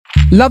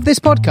Love this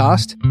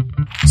podcast?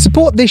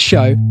 Support this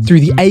show through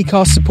the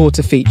Acast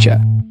supporter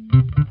feature.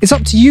 It's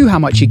up to you how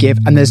much you give,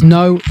 and there's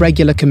no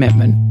regular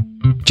commitment.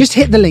 Just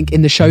hit the link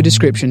in the show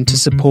description to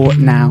support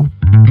now.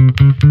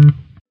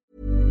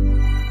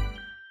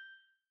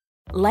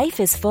 Life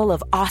is full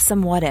of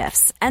awesome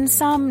what-ifs, and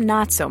some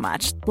not so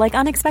much, like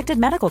unexpected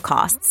medical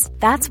costs.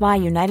 That's why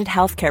United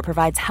Healthcare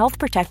provides Health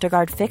Protector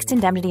Guard fixed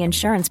indemnity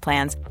insurance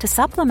plans to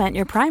supplement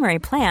your primary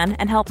plan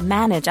and help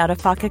manage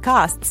out-of-pocket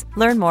costs.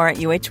 Learn more at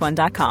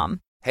uh1.com.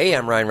 Hey,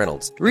 I'm Ryan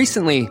Reynolds.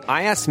 Recently,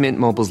 I asked Mint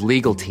Mobile's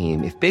legal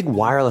team if big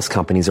wireless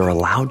companies are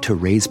allowed to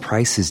raise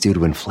prices due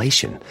to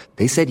inflation.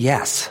 They said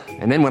yes.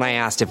 And then when I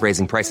asked if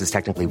raising prices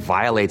technically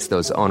violates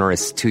those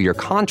onerous two-year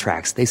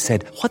contracts, they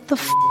said, "What the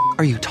f***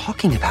 are you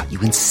talking about,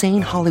 you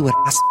insane Hollywood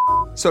ass?"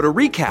 So to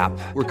recap,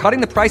 we're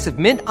cutting the price of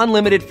Mint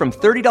Unlimited from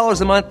 $30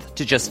 a month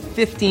to just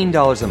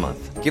 $15 a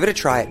month. Give it a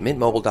try at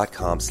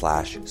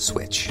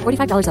mintmobile.com/switch.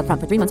 $45 up front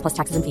for 3 months plus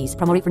taxes and fees.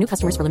 Promo rate for new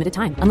customers for limited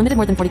time. Unlimited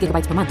more than 40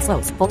 gigabytes per month.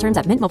 Slows full terms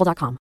at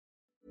mintmobile.com.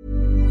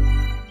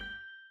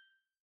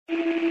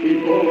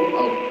 People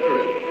of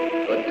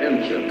Earth,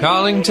 attention.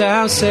 Calling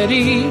Tau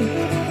City,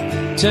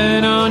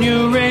 turn on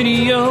your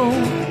radio.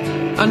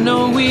 I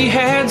know we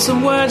had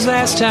some words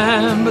last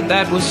time, but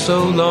that was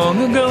so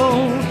long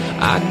ago.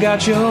 I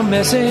got your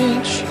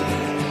message.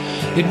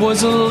 It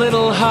was a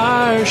little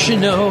harsh, you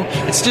know.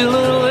 It's still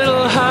a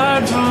little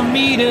hard for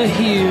me to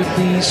hear.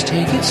 Please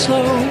take it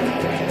slow.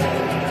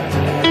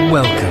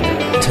 Welcome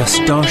to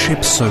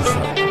Starship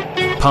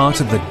Sofa,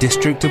 part of the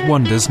District of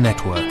Wonders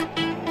network,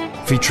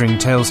 featuring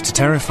tales to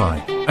terrify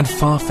and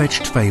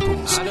far-fetched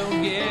fables.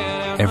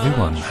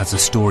 Everyone has a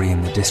story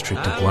in the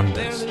District of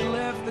Wonders.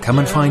 Come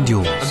and find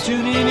yours. I'm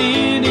tuning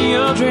in to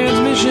your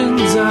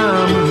transmissions.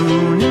 I'm a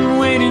moon and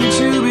waiting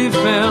to be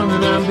found,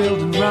 and I'm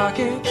building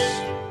rockets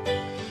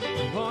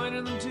and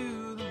pointing them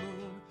to the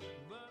moon.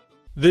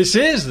 This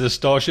is the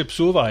Starship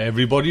Sofa.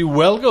 Everybody,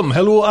 welcome,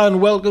 hello,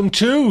 and welcome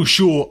to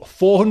show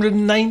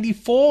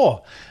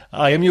 494.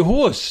 I am your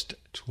host,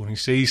 Tony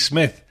C.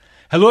 Smith.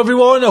 Hello,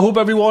 everyone. I hope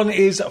everyone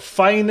is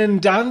fine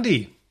and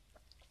dandy.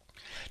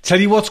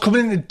 Tell you what's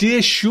coming in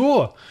today's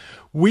show.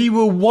 We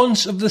Were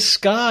Once of the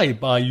Sky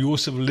by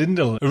Joseph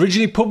Lindell,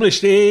 originally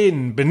published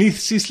in Beneath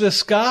Ceaseless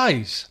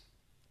Skies.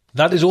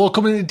 That is all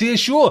coming in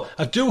today's show.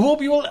 I do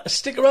hope you will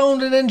stick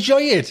around and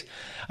enjoy it.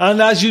 And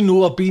as you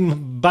know, I've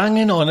been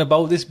banging on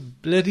about this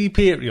bloody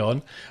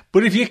Patreon.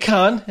 But if you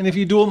can, and if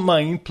you don't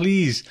mind,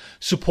 please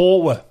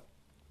support her.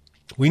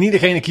 We need to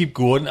kind of keep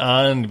going,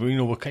 and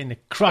we're kind of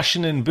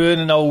crashing and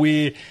burning our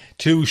way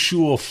to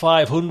show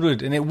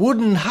 500. And it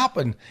wouldn't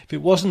happen if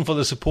it wasn't for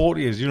the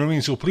supporters, you know what I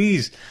mean? So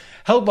please,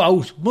 help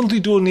out. Monthly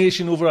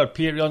donation over at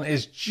Patreon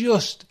is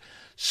just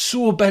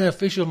so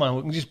beneficial, man.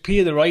 We can just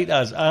pay the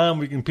writers, and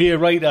we can pay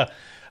a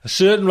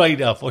certain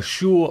writer for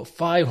show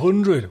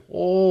 500.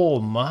 Oh,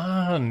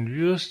 man,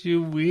 just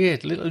you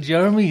wait. Little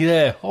Jeremy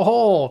there.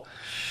 Oh,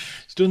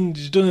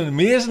 he's done an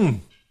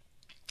amazing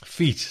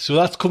feat. So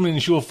that's coming in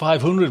show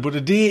 500. But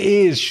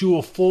today is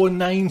show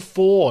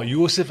 494,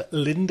 Joseph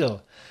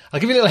Lindell. I'll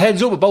give you a little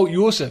heads up about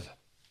Joseph.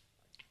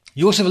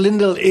 Joseph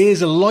Lindell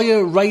is a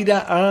lawyer,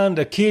 writer and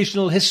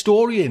occasional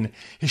historian.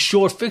 His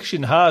short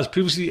fiction has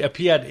previously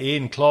appeared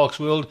in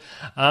Clarkesworld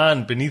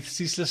and Beneath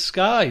Ceaseless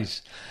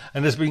Skies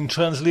and has been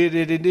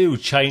translated into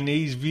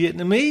Chinese,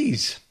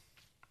 Vietnamese.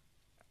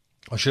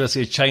 Or should I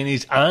say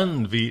Chinese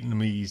and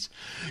Vietnamese.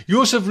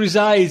 Joseph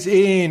resides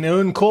in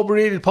an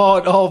unincorporated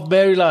part of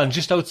Maryland,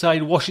 just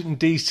outside Washington,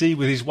 D.C.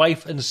 with his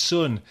wife and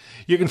son.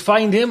 You can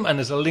find him, and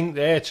there's a link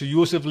there, to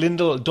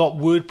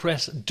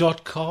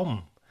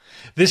josephlindell.wordpress.com.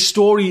 This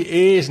story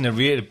is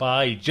narrated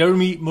by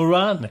Jeremy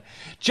Moran.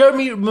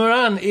 Jeremy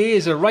Moran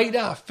is a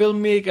writer,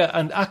 filmmaker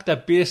and actor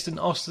based in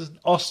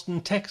Austin,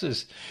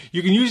 Texas.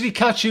 You can usually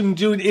catch him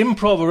doing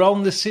improv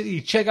around the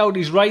city. Check out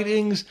his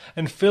writings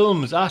and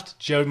films at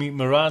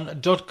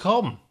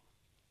jeremymoran.com.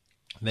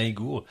 There you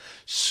go.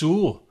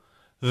 So,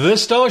 the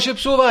Starship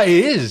Sofa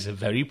is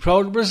very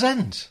proud to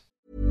present.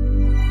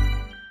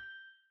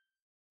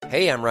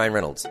 Hey, I'm Ryan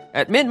Reynolds.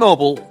 At Mint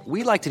Mobile,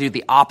 we like to do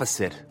the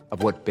opposite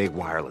of what Big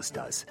Wireless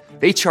does.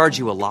 They charge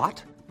you a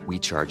lot, we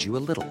charge you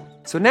a little.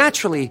 So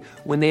naturally,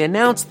 when they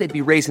announced they'd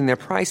be raising their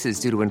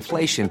prices due to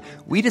inflation,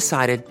 we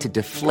decided to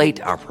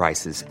deflate our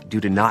prices due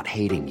to not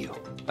hating you.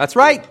 That's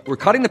right. We're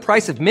cutting the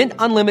price of Mint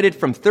Unlimited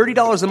from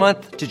 $30 a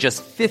month to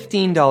just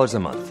 $15 a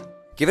month.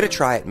 Give it a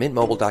try at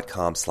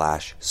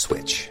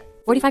mintmobile.com/switch.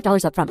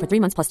 $45 up front for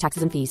 3 months plus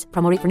taxes and fees.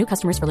 Promo rate for new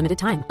customers for limited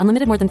time.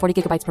 Unlimited more than 40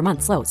 gigabytes per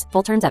month. Slows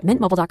full terms at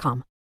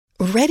mintmobile.com.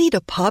 Ready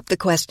to pop the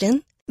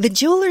question? The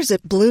jewelers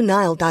at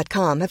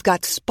BlueNile.com have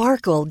got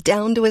sparkle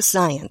down to a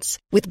science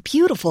with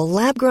beautiful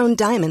lab-grown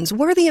diamonds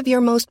worthy of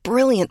your most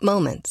brilliant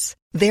moments.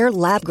 Their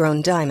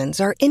lab-grown diamonds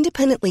are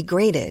independently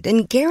graded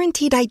and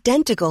guaranteed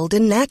identical to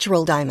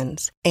natural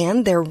diamonds,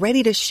 and they're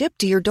ready to ship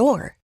to your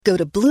door. Go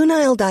to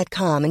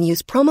BlueNile.com and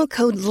use promo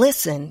code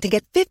LISTEN to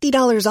get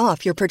 $50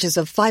 off your purchase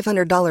of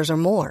 $500 or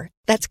more.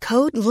 That's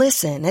code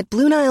LISTEN at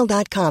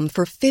BlueNile.com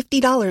for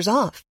 $50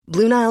 off.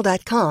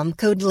 BlueNile.com,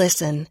 code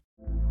LISTEN.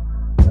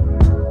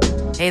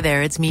 Hey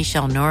there, it's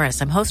Michelle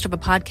Norris. I'm host of a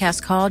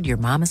podcast called Your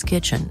Mama's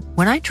Kitchen.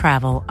 When I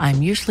travel,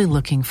 I'm usually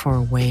looking for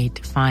a way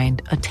to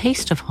find a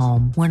taste of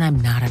home when I'm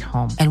not at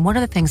home. And one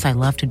of the things I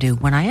love to do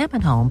when I am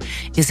at home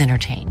is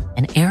entertain.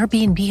 And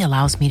Airbnb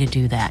allows me to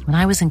do that. When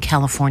I was in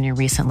California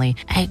recently,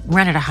 I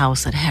rented a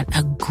house that had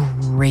a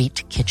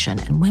great kitchen.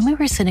 And when we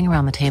were sitting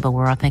around the table, we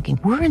were all thinking,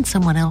 we're in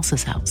someone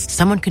else's house.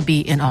 Someone could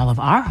be in all of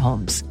our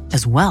homes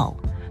as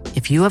well.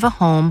 If you have a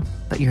home,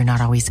 but you're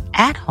not always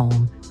at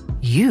home,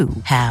 you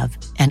have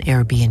an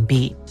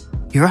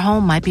Airbnb. Your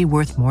home might be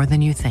worth more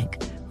than you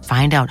think.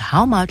 Find out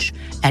how much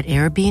at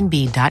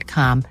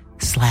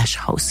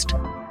airbnb.com/host.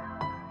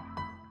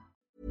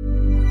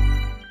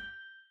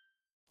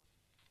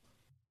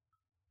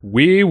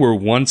 We Were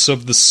Once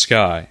of the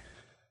Sky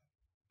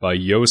by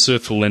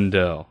Joseph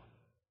Lindell.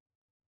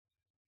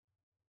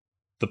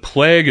 The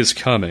plague is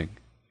coming.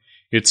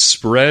 It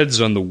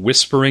spreads on the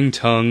whispering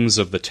tongues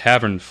of the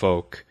tavern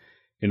folk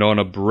and on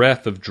a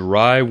breath of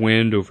dry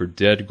wind over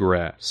dead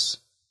grass.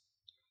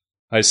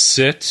 I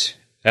sit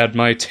at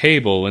my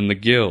table in the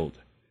guild.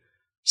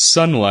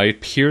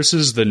 Sunlight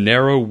pierces the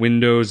narrow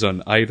windows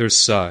on either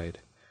side,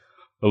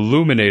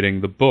 illuminating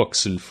the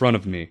books in front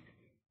of me.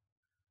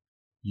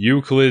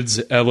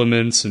 Euclid's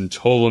Elements and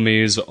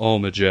Ptolemy's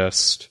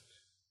Almagest,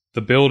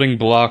 the building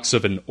blocks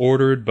of an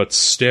ordered but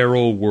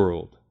sterile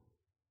world.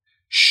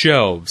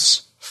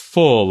 Shelves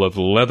full of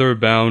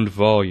leather-bound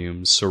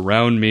volumes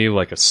surround me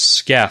like a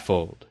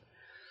scaffold,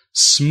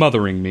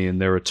 smothering me in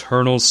their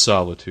eternal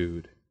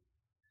solitude.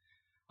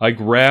 I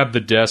grab the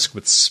desk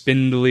with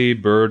spindly,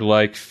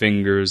 bird-like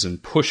fingers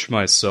and push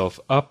myself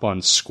up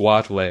on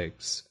squat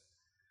legs.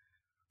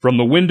 From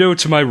the window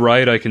to my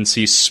right, I can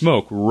see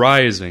smoke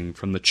rising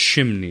from the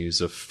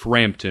chimneys of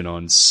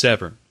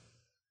Frampton-on-Severn.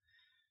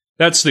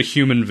 That's the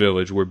human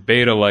village where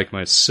beta like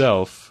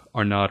myself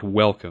are not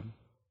welcome.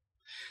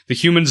 The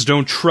humans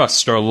don't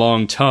trust our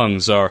long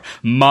tongues, our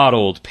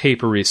mottled,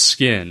 papery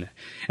skin,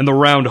 and the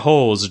round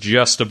holes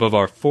just above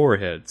our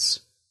foreheads.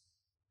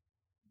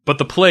 But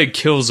the plague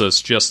kills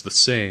us just the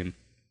same.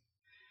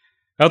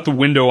 Out the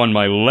window on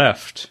my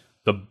left,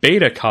 the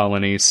beta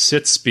colony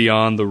sits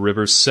beyond the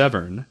River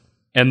Severn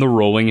and the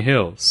rolling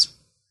hills.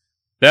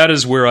 That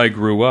is where I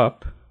grew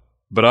up,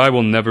 but I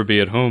will never be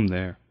at home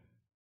there.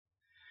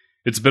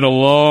 It's been a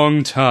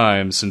long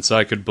time since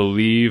I could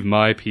believe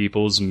my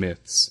people's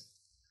myths.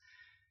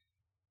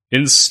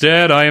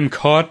 Instead, I am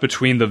caught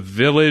between the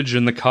village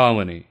and the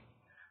colony,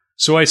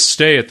 so I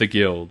stay at the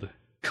guild,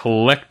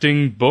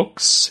 collecting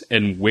books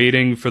and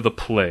waiting for the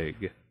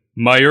plague.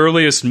 My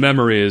earliest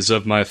memory is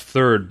of my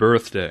 3rd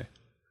birthday.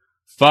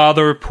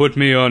 Father put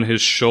me on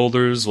his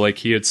shoulders like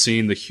he had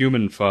seen the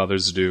human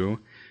fathers do,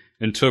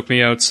 and took me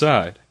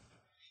outside.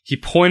 He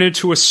pointed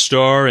to a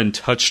star and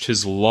touched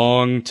his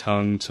long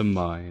tongue to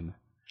mine.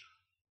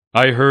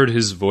 I heard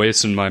his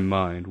voice in my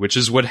mind, which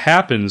is what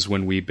happens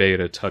when we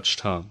beta touch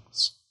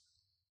tongues.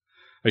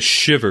 I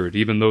shivered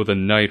even though the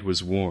night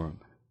was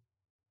warm.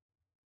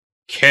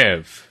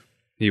 "Kev,"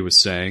 he was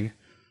saying,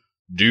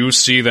 "do you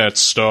see that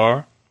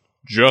star?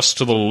 Just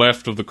to the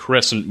left of the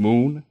crescent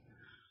moon?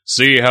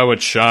 See how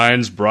it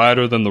shines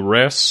brighter than the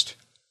rest?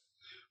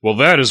 Well,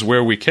 that is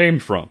where we came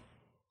from.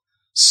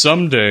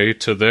 Someday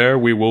to there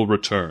we will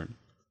return.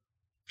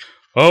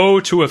 Oh,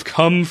 to have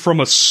come from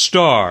a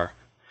star!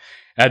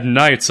 At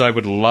nights I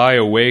would lie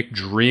awake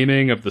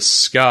dreaming of the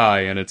sky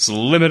and its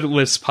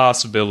limitless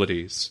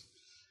possibilities.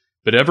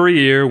 But every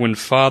year when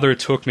Father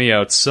took me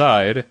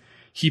outside,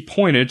 he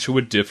pointed to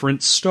a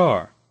different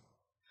star.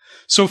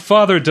 So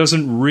Father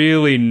doesn't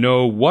really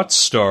know what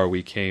star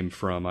we came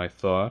from, I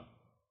thought.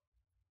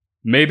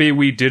 Maybe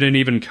we didn't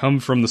even come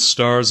from the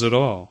stars at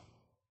all.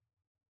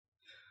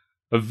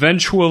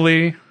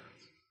 Eventually,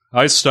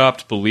 I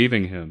stopped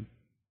believing him.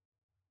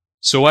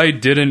 So I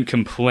didn't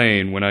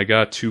complain when I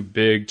got too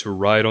big to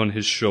ride on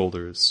his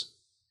shoulders.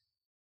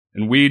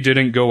 And we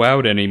didn't go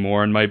out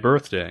anymore on my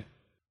birthday.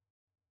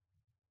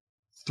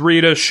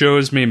 Thrida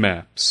shows me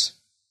maps.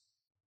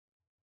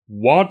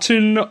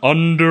 "Wanton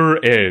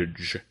under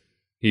Edge,"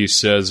 he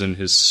says in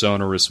his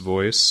sonorous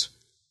voice.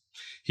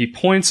 He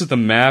points at the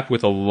map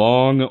with a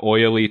long,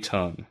 oily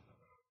tongue.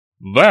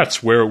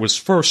 "That's where it was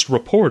first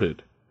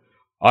reported.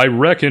 I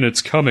reckon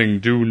it's coming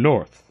due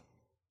north.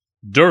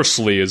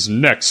 Dursley is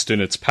next in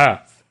its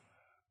path.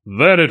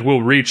 Then it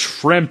will reach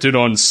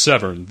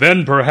Frampton-on-Severn,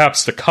 then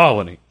perhaps the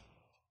colony."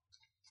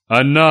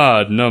 I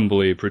nod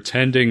numbly,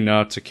 pretending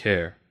not to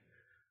care.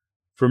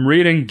 From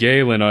reading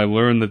Galen, I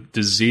learned that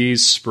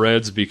disease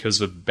spreads because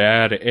of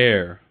bad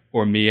air,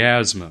 or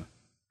miasma.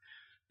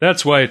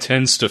 That's why it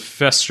tends to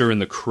fester in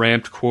the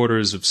cramped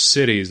quarters of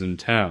cities and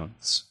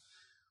towns.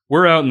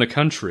 We're out in the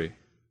country.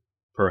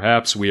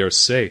 Perhaps we are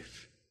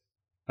safe.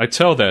 I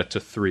tell that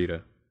to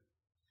Thrida.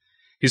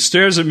 He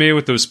stares at me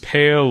with those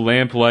pale,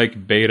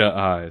 lamp-like beta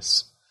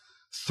eyes.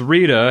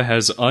 Thrida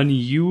has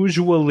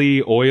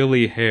unusually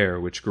oily hair,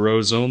 which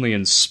grows only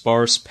in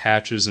sparse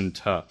patches and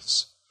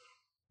tufts.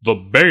 "The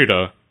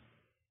beta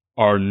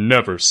are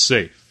never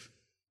safe,"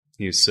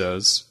 he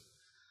says.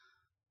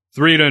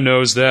 Thrida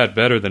knows that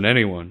better than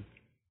anyone.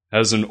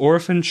 As an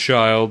orphan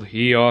child,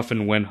 he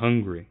often went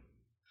hungry.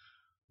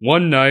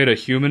 One night, a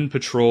human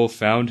patrol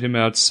found him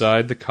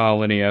outside the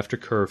colony after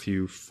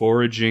curfew,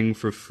 foraging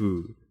for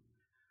food.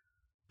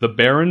 The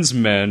Baron's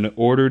men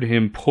ordered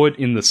him put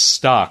in the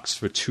stocks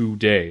for 2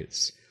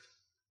 days.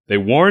 They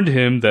warned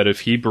him that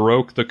if he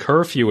broke the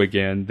curfew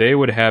again, they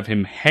would have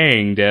him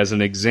hanged as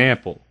an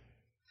example.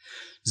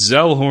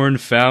 Zellhorn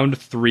found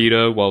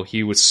Thrida while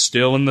he was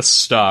still in the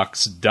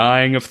stocks,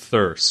 dying of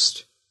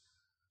thirst.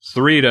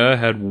 Thrida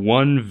had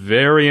one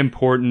very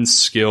important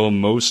skill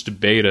most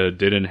Beta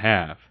didn't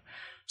have.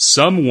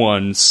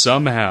 Someone,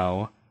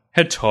 somehow,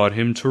 had taught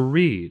him to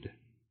read.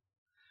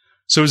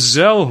 So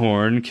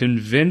Zellhorn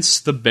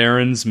convinced the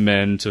Baron's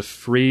men to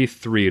free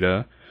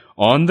Thrida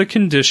on the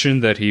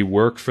condition that he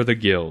work for the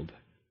guild.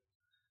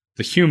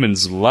 The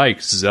humans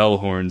liked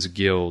Zellhorn's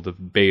guild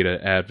of Beta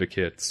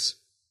advocates.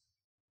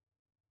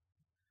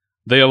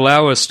 They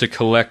allow us to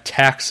collect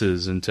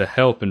taxes and to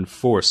help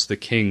enforce the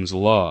king's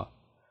law.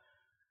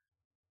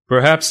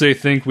 Perhaps they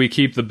think we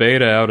keep the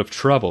Beta out of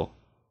trouble.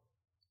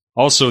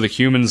 Also, the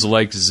humans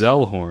like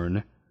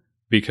Zellhorn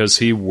because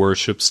he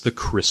worships the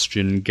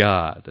Christian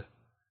God.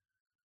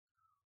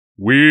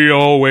 "We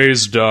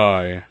always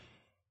die,"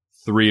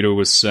 Thrida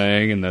was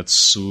saying in that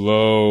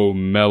slow,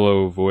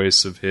 mellow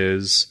voice of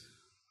his.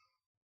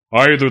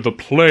 "Either the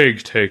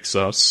plague takes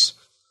us,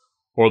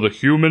 or the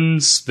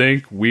humans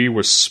think we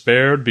were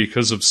spared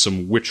because of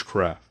some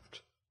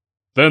witchcraft.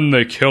 Then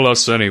they kill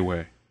us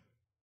anyway."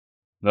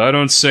 I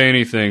don't say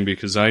anything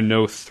because I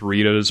know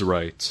Thrida is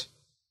right.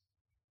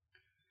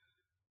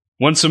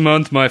 Once a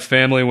month, my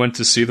family went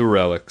to see the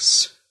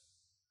relics.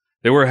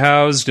 They were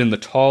housed in the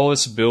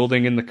tallest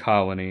building in the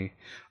colony,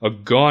 a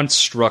gaunt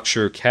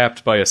structure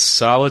capped by a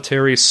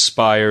solitary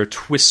spire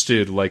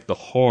twisted like the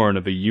horn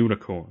of a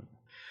unicorn.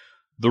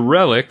 The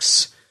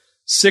relics,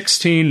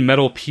 16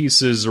 metal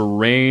pieces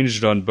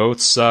arranged on both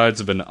sides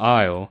of an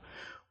aisle,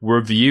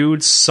 were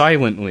viewed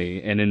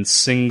silently and in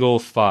single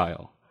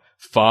file.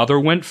 Father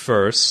went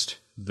first,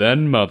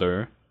 then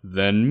Mother,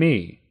 then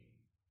me.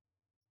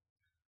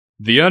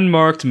 The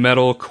unmarked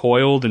metal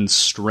coiled in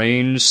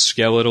strange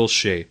skeletal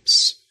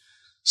shapes.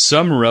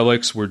 Some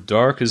relics were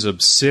dark as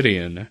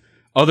obsidian,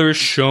 others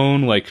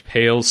shone like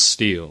pale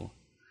steel.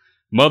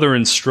 Mother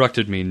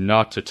instructed me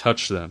not to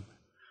touch them.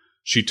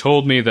 She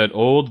told me that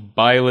old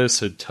Bylus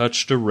had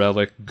touched a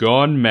relic,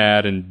 gone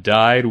mad, and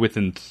died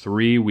within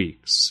 3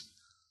 weeks.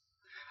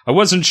 I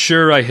wasn't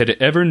sure I had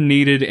ever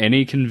needed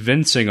any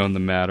convincing on the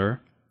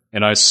matter,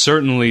 and I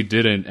certainly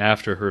didn't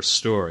after her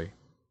story.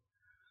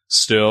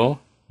 Still,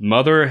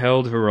 Mother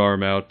held her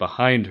arm out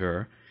behind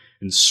her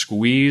and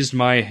squeezed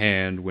my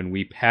hand when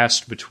we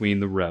passed between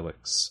the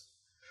relics.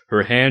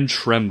 Her hand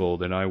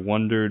trembled, and I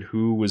wondered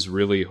who was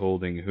really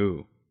holding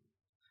who.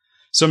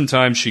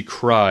 Sometimes she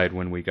cried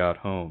when we got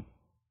home.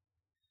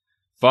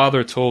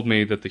 Father told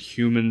me that the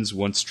humans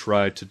once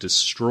tried to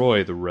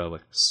destroy the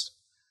relics.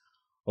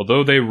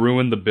 Although they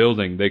ruined the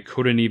building, they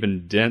couldn't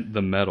even dent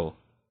the metal.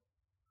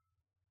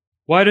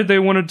 "Why did they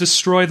want to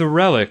destroy the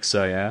relics?"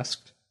 I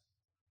asked.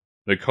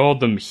 "They called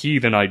them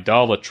heathen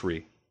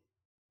idolatry."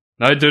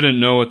 I didn't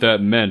know what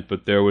that meant,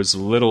 but there was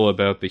little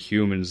about the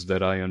humans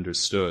that I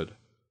understood.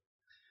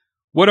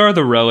 "What are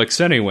the relics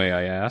anyway?"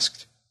 I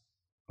asked.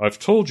 "I've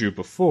told you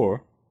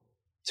before."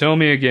 "Tell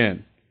me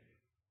again."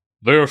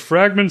 "They are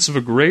fragments of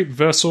a great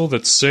vessel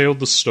that sailed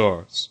the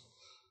stars.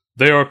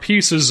 They are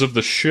pieces of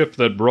the ship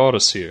that brought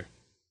us here."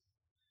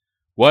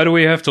 "Why do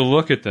we have to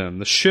look at them?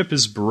 The ship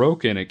is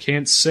broken. It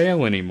can't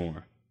sail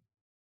anymore."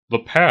 "The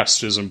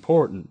past is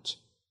important."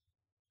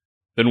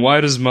 "Then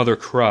why does Mother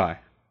cry?"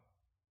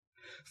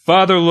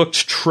 Father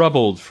looked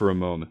troubled for a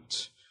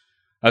moment.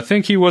 I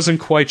think he wasn't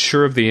quite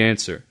sure of the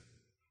answer.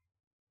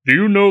 "Do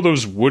you know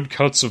those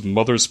woodcuts of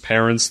Mother's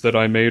parents that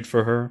I made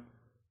for her?"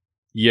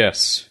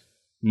 "Yes."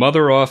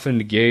 Mother often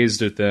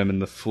gazed at them in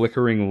the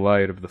flickering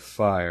light of the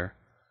fire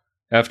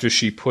after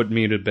she put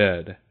me to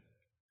bed.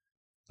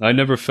 I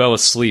never fell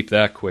asleep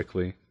that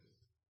quickly.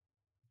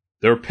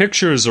 "Their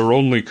pictures are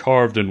only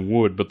carved in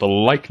wood, but the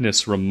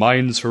likeness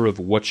reminds her of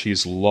what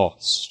she's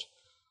lost.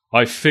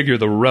 I figure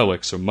the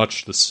relics are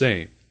much the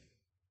same."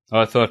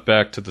 I thought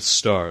back to the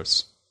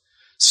stars.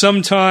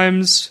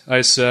 "Sometimes,"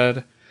 I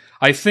said,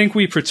 "I think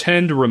we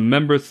pretend to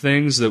remember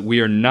things that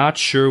we are not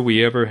sure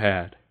we ever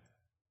had.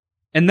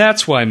 And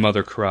that's why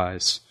Mother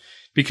cries,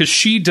 because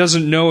she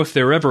doesn't know if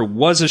there ever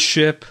was a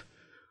ship,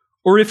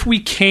 or if we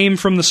came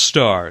from the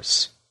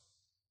stars."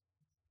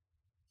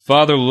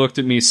 Father looked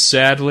at me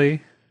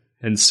sadly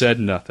and said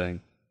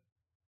nothing.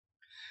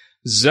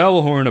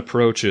 Zellhorn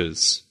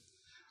approaches.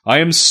 I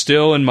am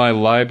still in my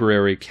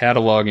library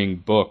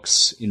cataloging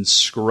books,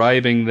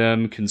 inscribing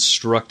them,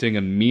 constructing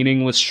a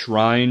meaningless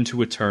shrine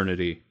to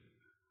eternity.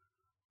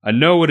 I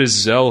know it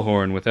is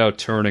Zellhorn without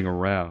turning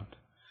around.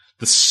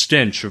 The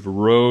stench of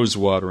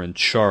rosewater and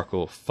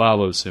charcoal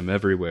follows him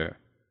everywhere.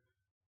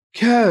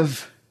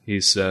 "Kev,"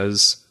 he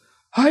says,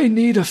 "I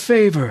need a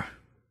favor."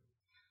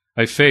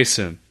 I face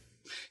him.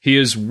 He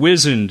is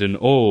wizened and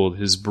old.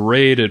 His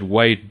braided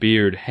white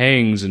beard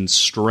hangs in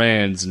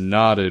strands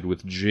knotted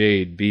with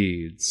jade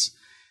beads.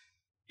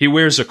 He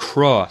wears a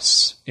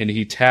cross, and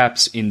he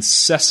taps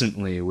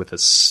incessantly with a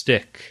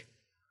stick.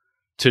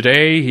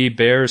 Today he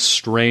bears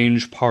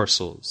strange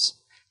parcels,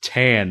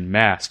 tan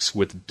masks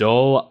with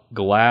dull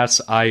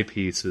glass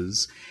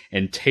eyepieces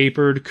and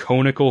tapered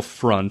conical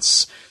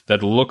fronts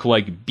that look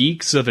like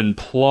beaks of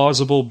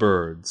implausible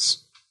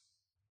birds.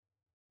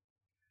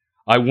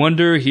 I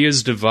wonder he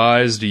has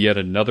devised yet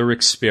another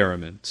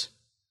experiment.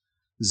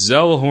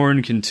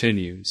 Zellhorn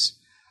continues.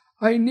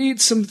 I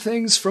need some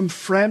things from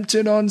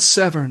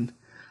Frampton-on-Severn.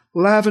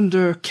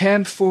 Lavender,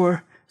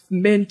 camphor,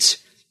 mint,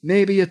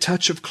 maybe a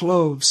touch of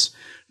cloves.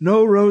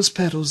 No rose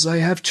petals, I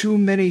have too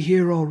many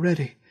here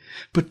already.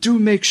 But do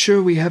make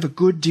sure we have a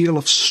good deal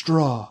of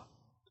straw.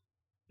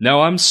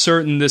 Now I'm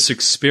certain this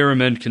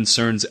experiment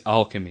concerns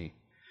alchemy.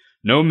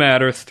 No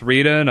matter,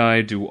 Thrida and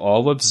I do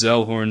all of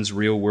Zellhorn's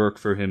real work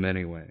for him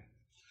anyway.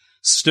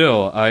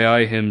 Still, I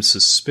eye him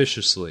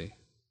suspiciously.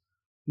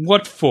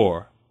 What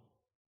for?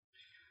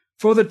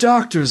 For the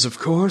doctors, of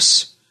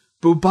course.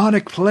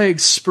 Bubonic plague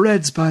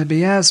spreads by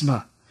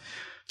miasma.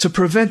 To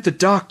prevent the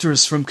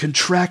doctors from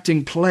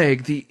contracting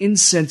plague, the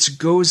incense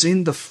goes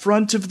in the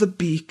front of the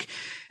beak,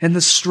 and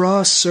the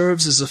straw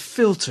serves as a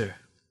filter.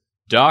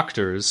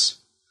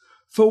 Doctors?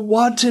 For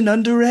wanton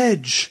under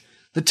edge.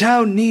 The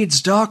town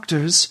needs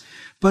doctors,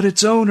 but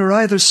its owner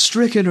either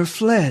stricken or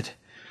fled.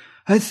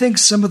 I think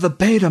some of the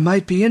Beta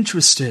might be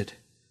interested.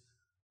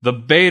 The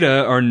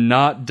Beta are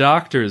not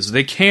doctors.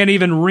 They can't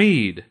even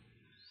read.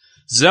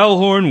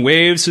 Zellhorn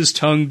waves his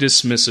tongue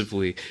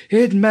dismissively.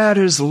 It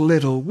matters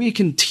little. We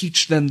can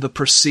teach them the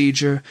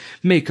procedure,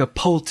 make a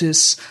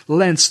poultice,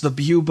 lance the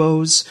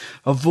buboes,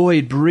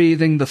 avoid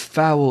breathing the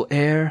foul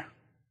air.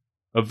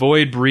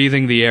 Avoid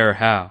breathing the air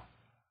how?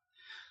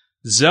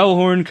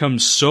 Zellhorn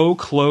comes so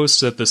close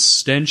that the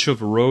stench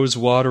of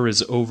rosewater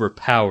is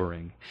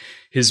overpowering.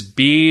 His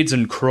beads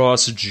and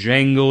cross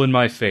jangle in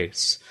my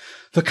face.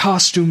 The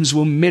costumes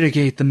will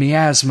mitigate the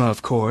miasma,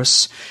 of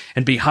course,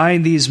 and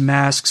behind these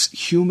masks,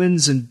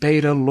 humans and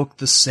Beta look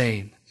the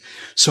same.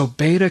 So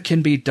Beta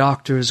can be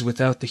doctors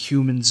without the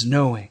humans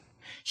knowing.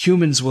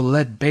 Humans will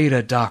let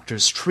Beta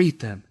doctors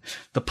treat them.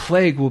 The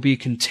plague will be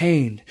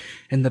contained,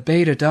 and the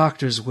Beta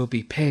doctors will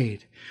be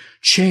paid.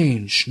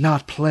 Change,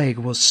 not plague,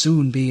 will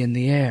soon be in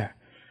the air.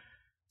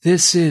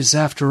 This is,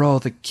 after all,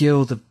 the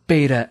Guild of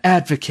Beta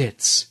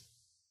Advocates.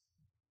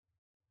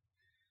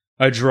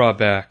 I draw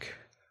back.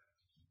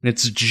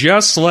 It's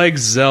just like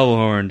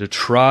Zellhorn to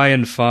try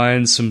and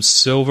find some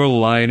silver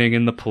lining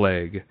in the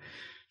plague,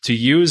 to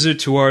use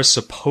it to our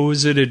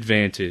supposed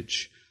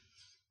advantage.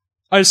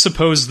 I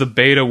suppose the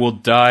Beta will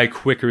die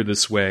quicker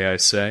this way, I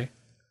say.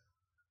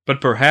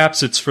 But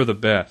perhaps it's for the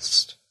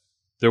best.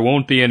 There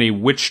won't be any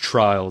witch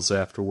trials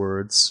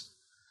afterwards.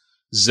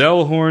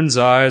 Zellhorn's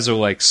eyes are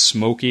like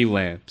smoky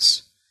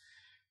lamps.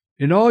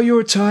 In all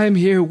your time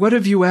here, what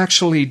have you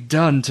actually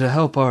done to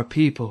help our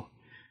people?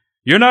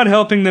 You're not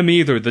helping them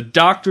either. The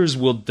doctors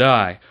will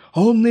die.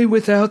 Only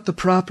without the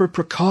proper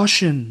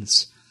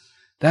precautions.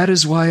 That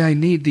is why I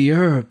need the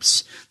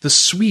herbs, the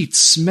sweet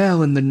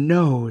smell in the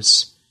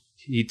nose.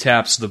 He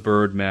taps the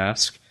bird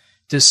mask.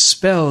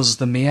 Dispels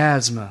the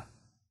miasma.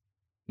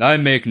 I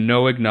make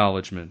no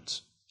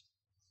acknowledgement.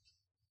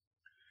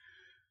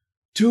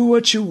 Do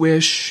what you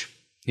wish,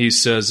 he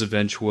says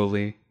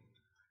eventually.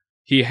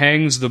 He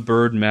hangs the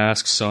bird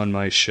masks on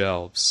my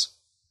shelves.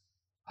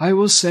 I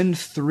will send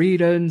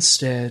Thrida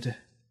instead.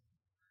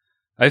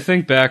 I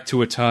think back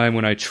to a time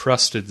when I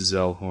trusted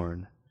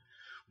Zellhorn,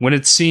 when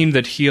it seemed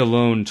that he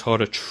alone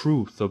taught a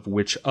truth of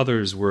which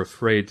others were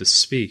afraid to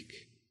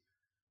speak.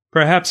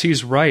 Perhaps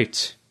he's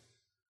right.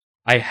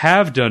 I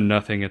have done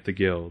nothing at the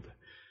Guild.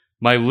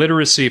 My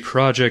literacy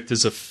project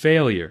is a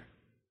failure.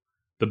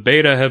 The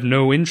Beta have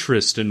no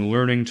interest in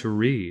learning to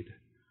read.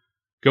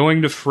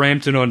 Going to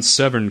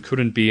Frampton-on-Severn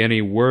couldn't be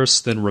any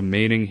worse than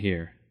remaining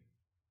here.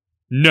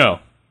 No.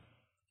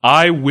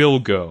 I will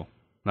go,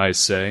 I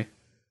say.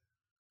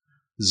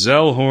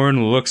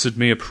 Zellhorn looks at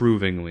me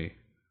approvingly.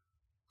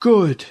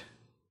 Good.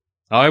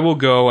 I will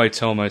go, I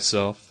tell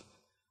myself.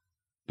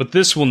 But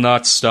this will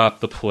not stop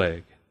the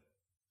plague.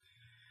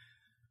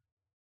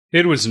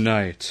 It was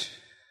night.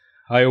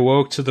 I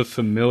awoke to the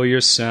familiar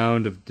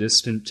sound of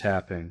distant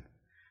tapping.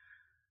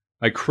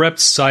 I crept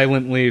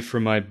silently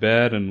from my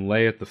bed and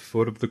lay at the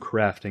foot of the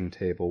crafting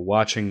table,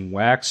 watching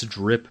wax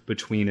drip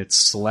between its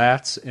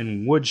slats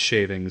and wood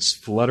shavings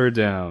flutter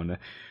down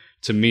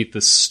to meet the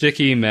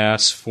sticky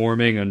mass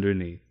forming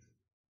underneath.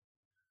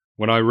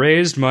 When I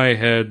raised my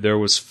head, there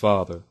was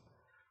Father,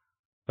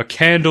 a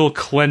candle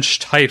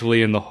clenched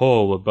tightly in the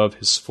hole above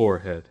his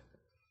forehead.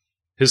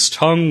 His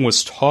tongue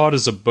was taut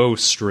as a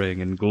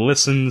bowstring and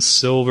glistened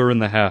silver in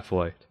the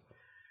half-light.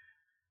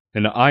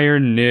 An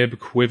iron nib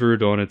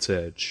quivered on its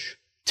edge.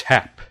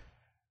 Tap,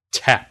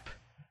 tap,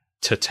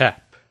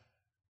 ta-tap.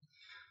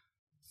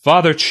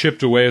 Father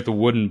chipped away at the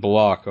wooden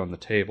block on the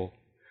table,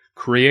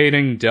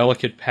 creating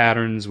delicate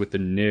patterns with the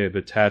nib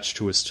attached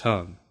to his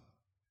tongue.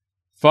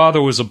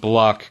 Father was a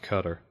block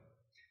cutter.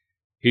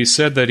 He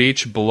said that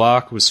each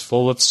block was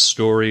full of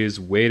stories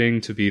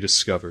waiting to be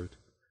discovered.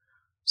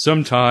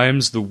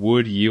 Sometimes the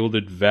wood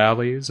yielded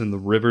valleys and the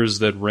rivers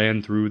that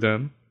ran through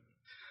them.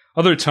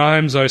 Other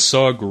times I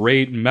saw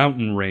great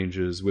mountain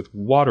ranges with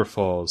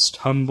waterfalls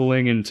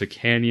tumbling into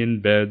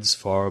canyon beds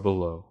far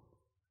below.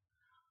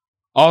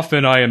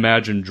 Often I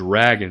imagined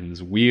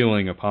dragons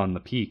wheeling upon the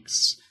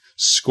peaks,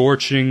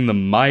 scorching the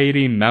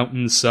mighty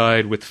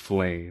mountainside with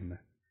flame.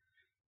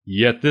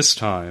 Yet this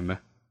time,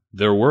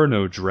 there were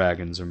no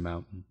dragons or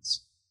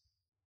mountains.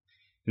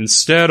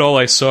 Instead, all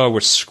I saw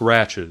were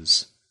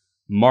scratches,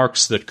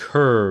 marks that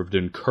curved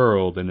and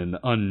curled in an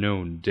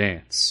unknown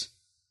dance.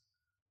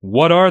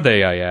 "What are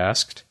they?" I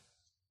asked.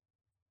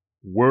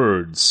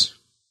 "Words,"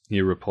 he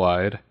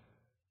replied.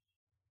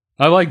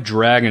 "I like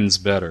dragons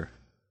better.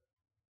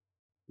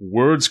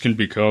 Words can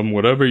become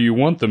whatever you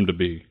want them to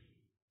be,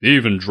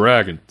 even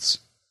dragons."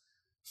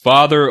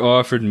 Father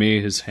offered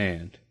me his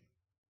hand.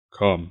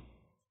 "Come,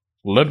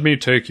 let me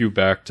take you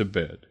back to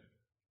bed,"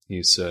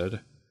 he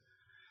said.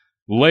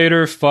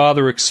 Later,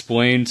 Father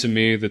explained to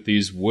me that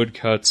these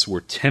woodcuts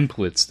were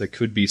templates that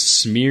could be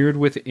smeared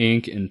with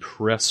ink and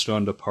pressed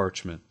onto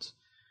parchment.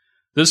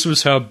 This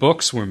was how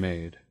books were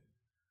made.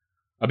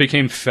 I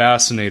became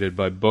fascinated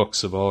by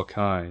books of all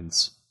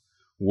kinds.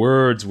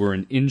 Words were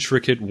an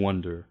intricate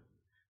wonder,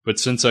 but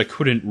since I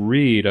couldn't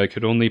read, I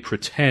could only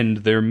pretend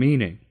their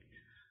meaning.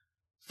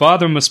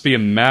 Father must be a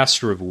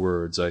master of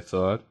words, I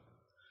thought,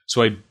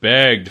 so I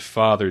begged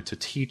Father to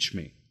teach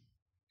me.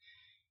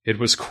 It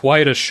was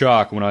quite a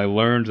shock when I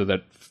learned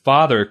that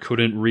Father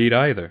couldn't read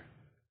either.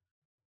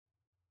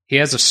 "He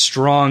has a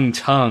strong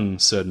tongue,"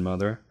 said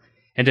Mother,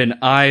 "and an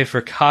eye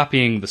for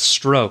copying the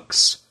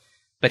strokes,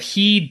 but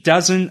he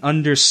doesn't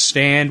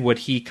understand what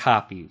he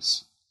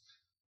copies."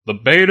 "The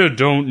Beta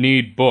don't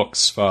need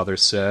books," Father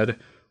said,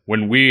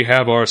 "when we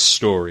have our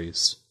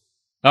stories."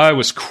 I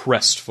was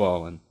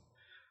crestfallen.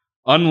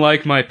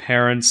 Unlike my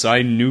parents,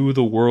 I knew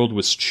the world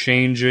was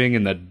changing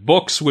and that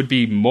books would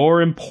be more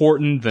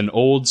important than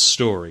old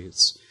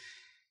stories.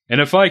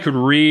 And if I could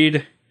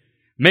read,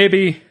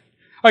 maybe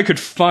I could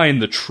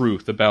find the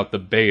truth about the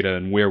Beta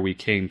and where we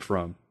came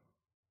from.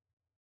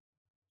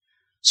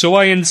 So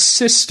I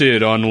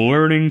insisted on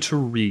learning to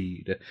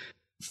read.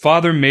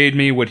 Father made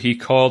me what he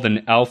called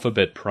an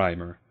alphabet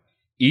primer.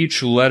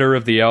 Each letter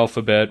of the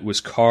alphabet was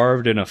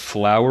carved in a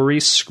flowery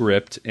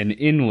script and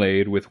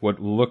inlaid with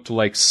what looked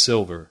like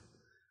silver.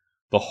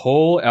 The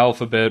whole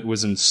alphabet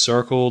was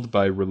encircled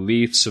by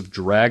reliefs of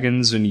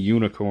dragons and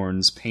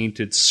unicorns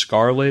painted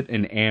scarlet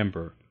and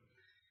amber.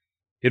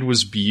 It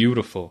was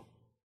beautiful.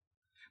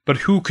 But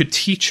who could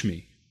teach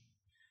me?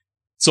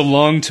 It's a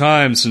long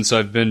time since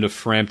I've been to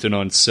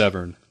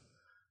Frampton-on-Severn.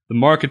 The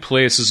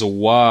marketplace is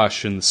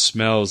awash in the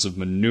smells of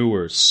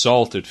manure,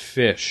 salted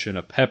fish, and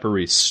a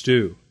peppery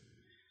stew.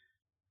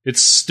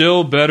 It's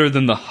still better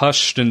than the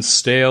hushed and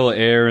stale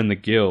air in the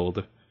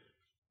guild.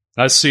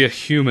 I see a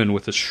human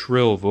with a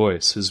shrill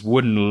voice. His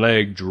wooden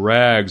leg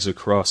drags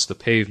across the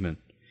pavement.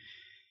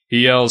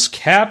 He yells,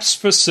 "Caps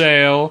for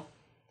sale!"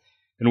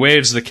 and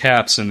waves the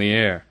caps in the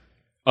air.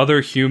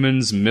 Other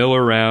humans mill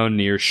around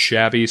near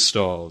shabby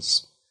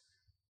stalls.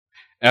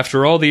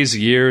 After all these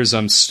years,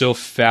 I'm still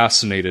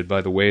fascinated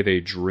by the way they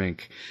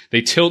drink.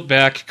 They tilt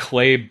back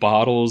clay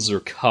bottles or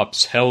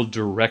cups held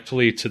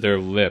directly to their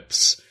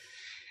lips.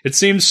 It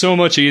seems so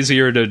much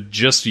easier to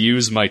just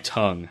use my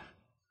tongue.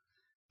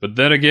 But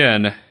then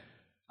again,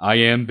 I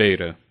am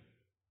Beta.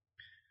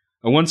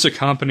 I once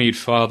accompanied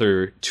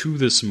Father to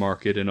this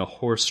market in a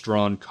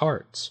horse-drawn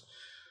cart,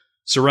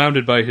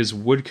 surrounded by his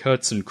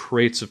woodcuts and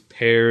crates of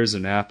pears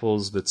and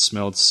apples that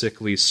smelled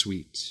sickly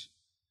sweet.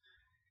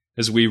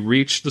 As we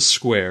reached the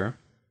square,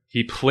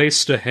 he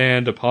placed a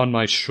hand upon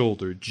my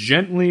shoulder,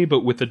 gently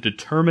but with a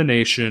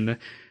determination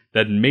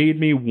that made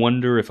me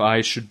wonder if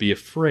I should be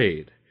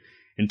afraid,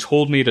 and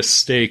told me to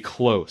stay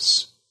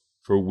close,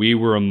 for we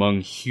were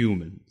among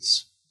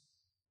humans.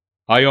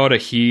 I ought to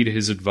heed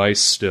his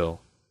advice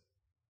still.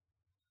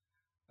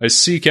 I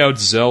seek out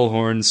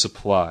Zellhorn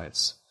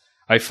supplies.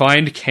 I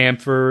find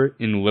camphor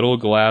in little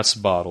glass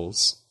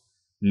bottles.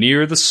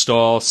 Near the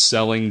stall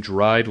selling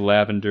dried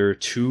lavender,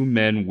 2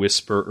 men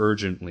whisper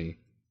urgently.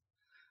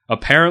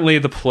 Apparently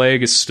the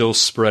plague is still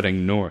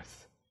spreading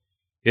north.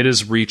 It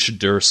has reached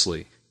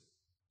Dursley.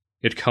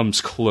 It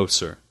comes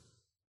closer.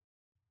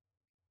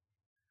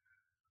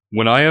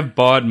 When I have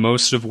bought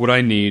most of what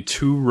I need,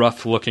 2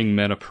 rough-looking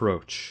men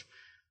approach.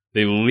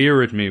 They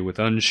leer at me with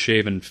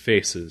unshaven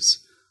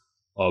faces.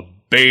 "A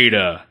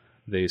Beta,"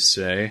 they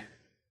say.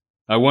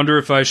 I wonder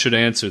if I should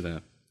answer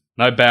them.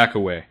 I back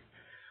away.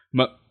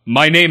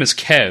 My name is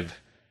Kev."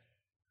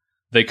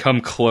 They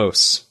come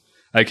close.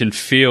 I can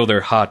feel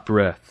their hot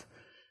breath.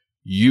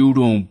 "You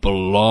don't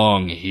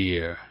belong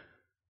here."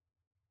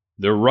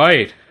 They're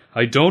right.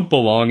 I don't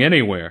belong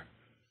anywhere.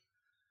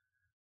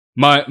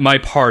 My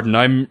pardon,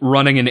 I'm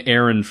running an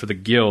errand for the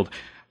guild.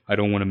 I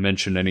don't want to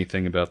mention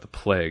anything about the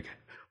plague.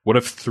 What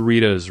if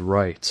Thrida is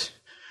right?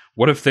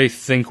 What if they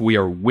think we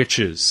are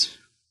witches?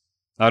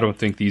 I don't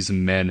think these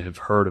men have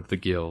heard of the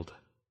guild.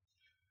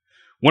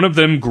 One of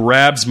them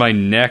grabs my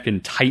neck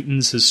and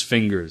tightens his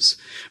fingers.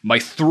 My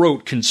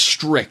throat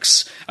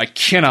constricts. I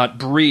cannot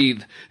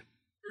breathe.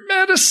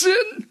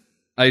 "Medicine!"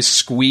 I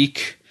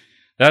squeak.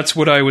 That's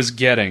what I was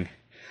getting.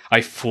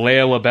 I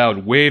flail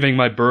about, waving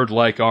my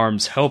bird-like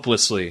arms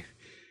helplessly.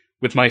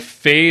 With my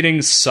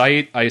fading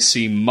sight, I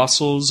see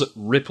muscles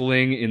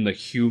rippling in the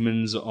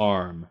human's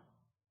arm.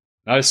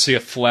 I see a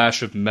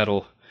flash of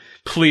metal.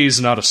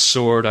 "Please, not a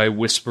sword," I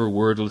whisper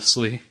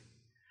wordlessly.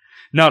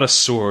 Not a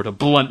sword, a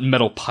blunt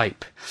metal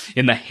pipe.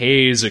 In the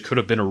haze, it could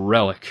have been a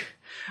relic.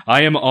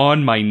 I am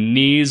on my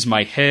knees,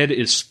 my head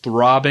is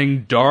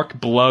throbbing, dark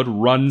blood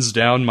runs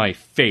down my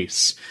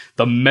face.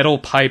 The metal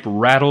pipe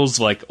rattles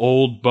like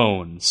old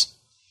bones.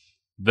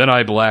 Then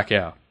I black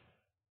out.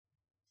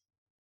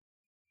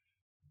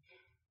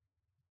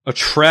 A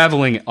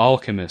traveling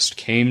alchemist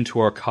came to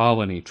our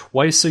colony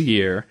twice a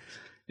year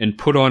and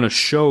put on a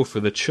show for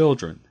the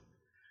children.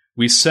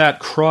 We sat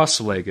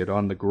cross-legged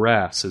on the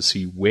grass as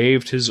he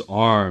waved his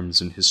arms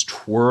and his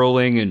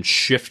twirling and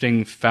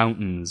shifting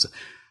fountains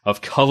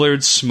of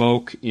colored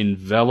smoke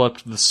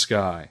enveloped the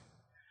sky.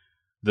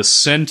 The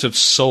scent of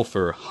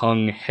sulfur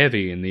hung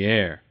heavy in the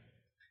air.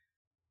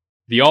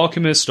 The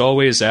alchemist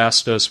always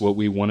asked us what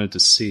we wanted to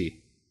see.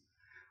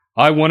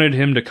 I wanted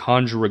him to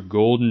conjure a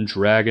golden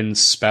dragon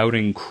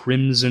spouting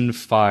crimson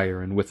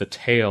fire and with a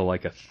tail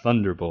like a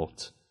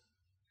thunderbolt.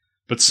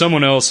 But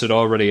someone else had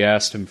already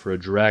asked him for a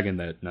dragon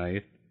that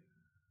night,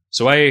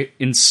 so I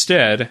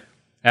instead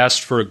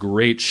asked for a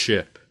great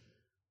ship.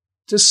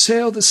 "To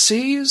sail the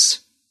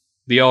seas?"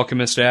 the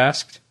alchemist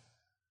asked.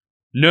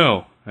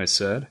 "No," I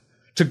said,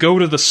 "to go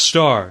to the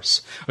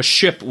stars, a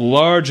ship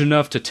large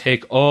enough to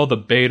take all the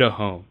Beta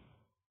home."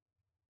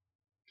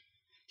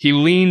 He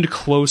leaned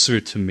closer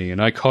to me,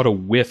 and I caught a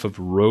whiff of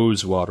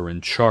rosewater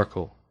and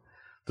charcoal.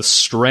 The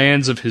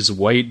strands of his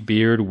white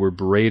beard were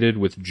braided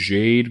with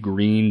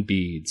jade-green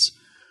beads.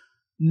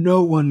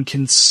 "No one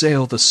can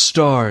sail the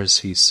stars,"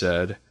 he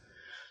said.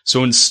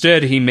 So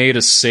instead he made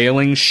a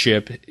sailing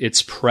ship,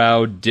 its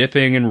prow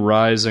dipping and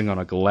rising on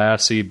a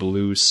glassy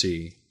blue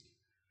sea.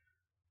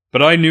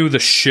 But I knew the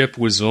ship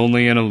was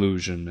only an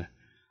illusion.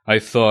 I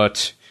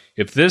thought,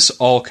 if this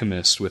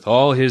alchemist with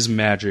all his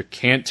magic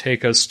can't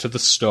take us to the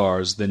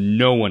stars, then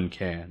no one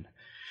can.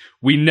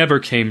 We never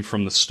came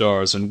from the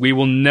stars, and we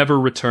will never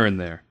return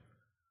there.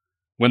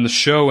 When the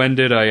show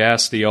ended, I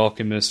asked the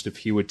alchemist if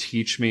he would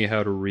teach me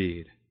how to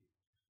read.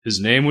 His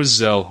name was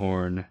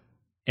Zellhorn,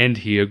 and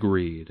he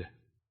agreed.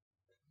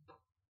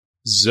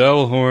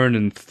 Zellhorn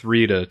and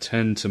Thrida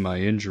tend to my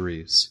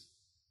injuries.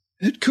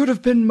 "It could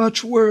have been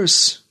much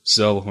worse,"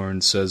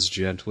 Zellhorn says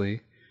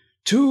gently.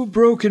 2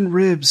 broken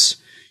ribs.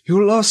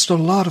 You lost a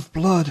lot of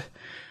blood.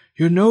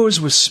 Your nose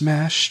was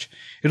smashed.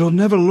 It'll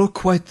never look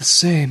quite the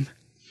same.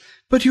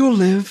 But you'll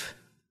live.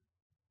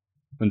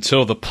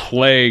 Until the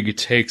plague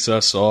takes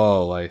us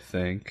all, I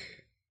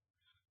think.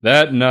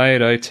 That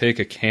night I take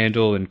a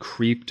candle and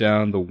creep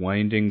down the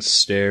winding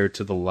stair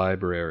to the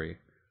library.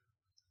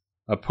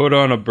 I put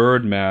on a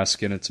bird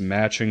mask and its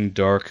matching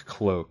dark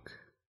cloak.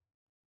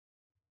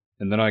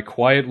 And then I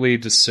quietly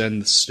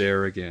descend the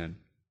stair again.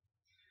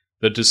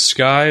 The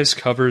disguise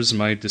covers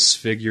my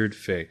disfigured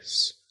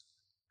face.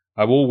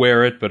 I will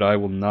wear it, but I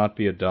will not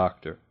be a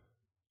doctor.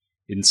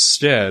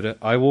 Instead,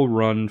 I will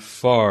run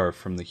far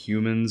from the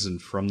humans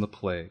and from the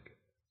plague.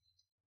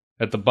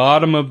 At the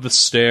bottom of the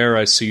stair,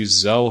 I see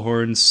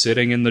Zellhorn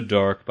sitting in the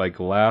dark by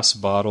glass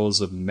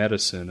bottles of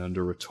medicine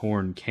under a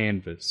torn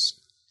canvas.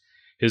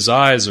 His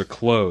eyes are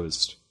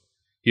closed.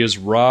 He is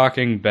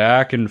rocking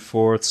back and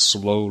forth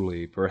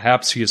slowly.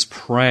 Perhaps he is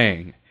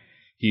praying.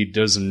 He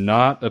does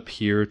not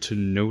appear to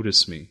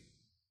notice me.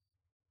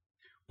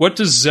 What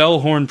does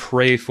Zellhorn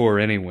pray for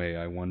anyway,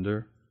 I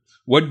wonder?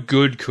 What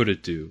good could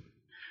it do?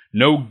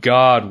 No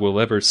god will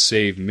ever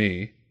save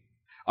me.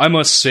 I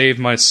must save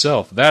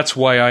myself. That's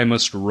why I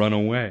must run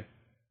away.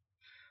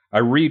 I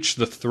reach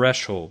the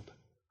threshold.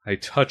 I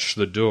touch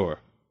the door.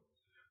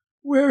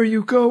 "Where are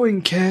you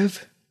going,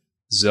 Kev?"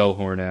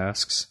 Zellhorn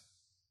asks.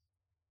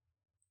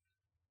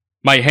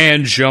 My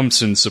hand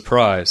jumps in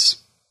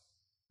surprise.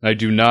 I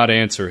do not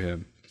answer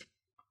him.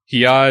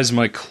 He eyes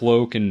my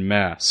cloak and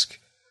mask.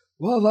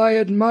 "While I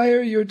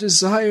admire your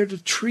desire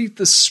to treat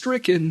the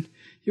stricken,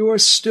 you are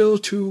still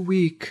too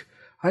weak.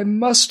 I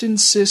must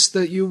insist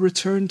that you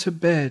return to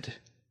bed."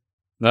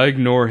 I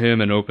ignore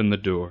him and open the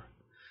door.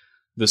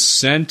 The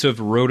scent of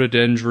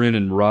rhododendron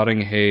and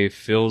rotting hay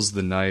fills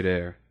the night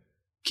air.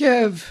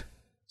 "Kev,"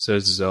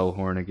 says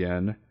Zellhorn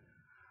again.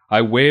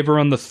 I waver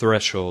on the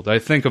threshold. I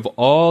think of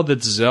all that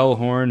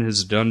Zellhorn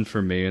has done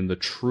for me and the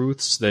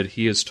truths that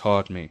he has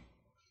taught me.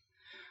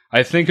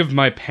 I think of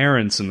my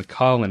parents in the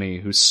colony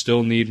who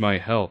still need my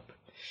help,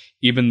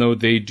 even though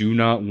they do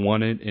not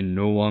want it and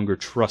no longer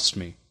trust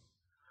me.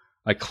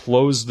 I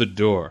close the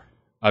door.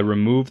 I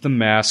remove the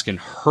mask and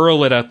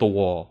hurl it at the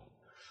wall.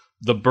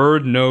 The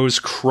bird nose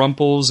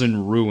crumples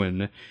in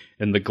ruin,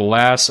 and the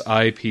glass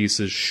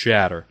eyepieces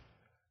shatter.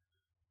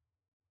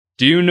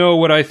 Do you know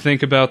what I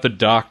think about the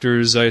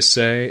doctors, I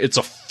say? It's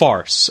a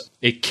farce,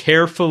 a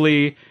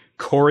carefully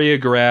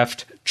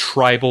choreographed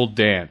tribal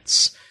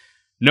dance.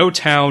 No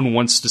town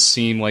wants to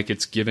seem like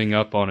it's giving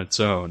up on its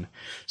own,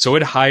 so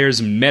it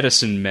hires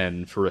medicine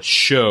men for a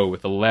show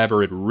with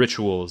elaborate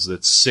rituals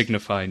that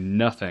signify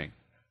nothing.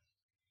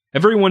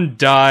 Everyone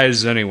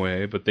dies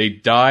anyway, but they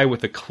die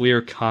with a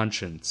clear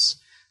conscience,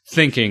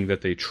 thinking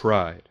that they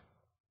tried.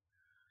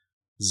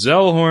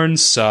 Zellhorn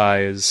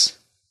sighs.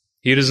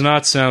 He does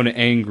not sound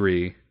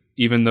angry,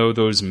 even though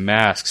those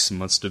masks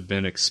must have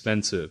been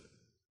expensive.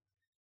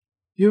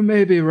 You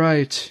may be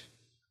right,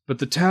 but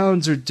the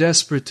towns are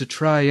desperate to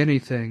try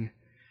anything,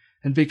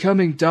 and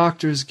becoming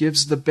doctors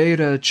gives the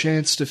beta a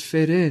chance to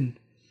fit in.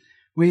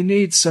 We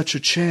need such a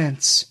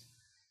chance.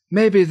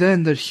 Maybe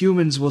then the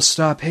humans will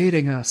stop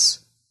hating us.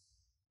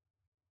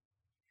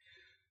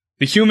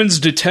 The humans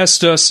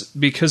detest us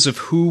because of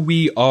who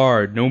we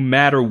are, no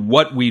matter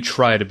what we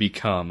try to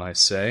become, I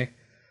say.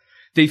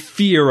 They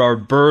fear our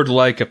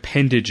bird-like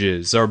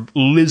appendages, our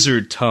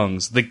lizard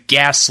tongues, the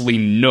ghastly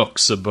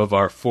nooks above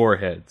our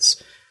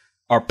foreheads,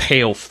 our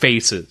pale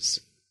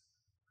faces.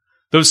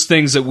 Those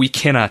things that we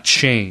cannot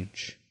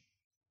change.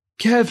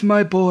 Kev,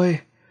 my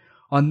boy,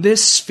 on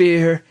this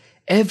sphere,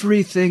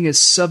 everything is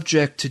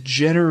subject to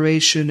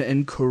generation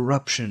and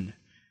corruption.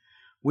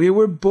 We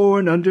were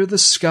born under the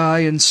sky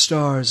and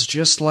stars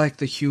just like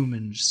the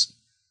humans.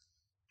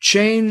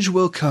 Change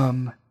will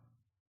come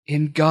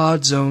in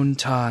God's own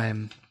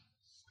time.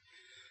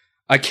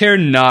 I care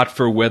not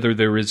for whether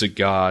there is a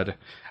God.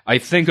 I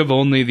think of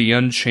only the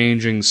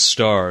unchanging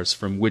stars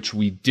from which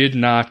we did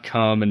not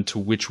come and to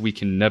which we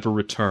can never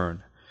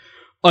return.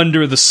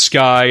 Under the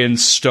sky and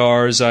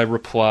stars, I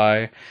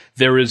reply,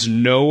 there is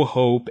no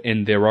hope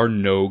and there are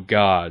no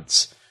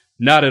gods.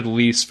 Not at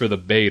least for the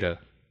beta.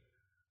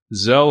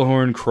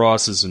 Zellhorn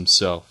crosses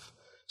himself.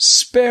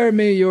 Spare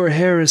me your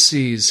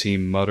heresies, he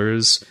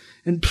mutters,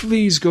 and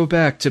please go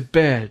back to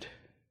bed.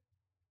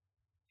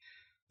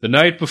 The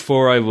night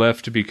before I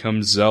left to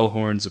become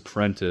Zellhorn's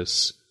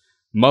apprentice,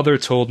 Mother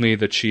told me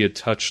that she had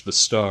touched the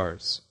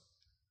stars.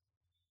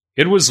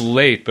 It was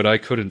late, but I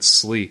couldn't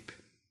sleep.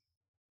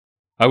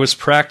 I was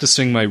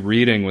practicing my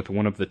reading with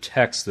one of the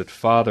texts that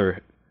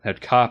Father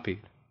had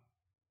copied.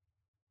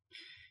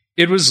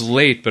 It was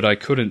late, but I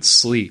couldn't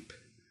sleep.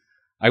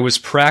 I was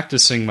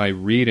practicing my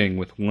reading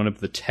with one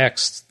of the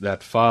texts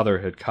that Father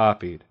had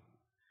copied.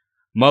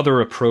 Mother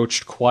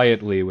approached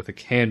quietly with a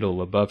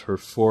candle above her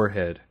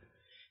forehead,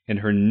 and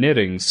her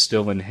knitting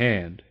still in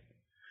hand.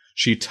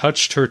 She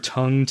touched her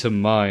tongue to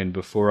mine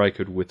before I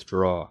could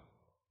withdraw.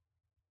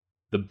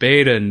 The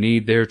beta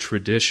need their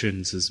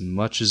traditions as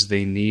much as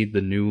they need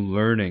the new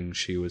learning,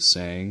 she was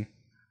saying.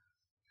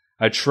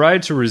 I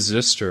tried to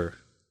resist her.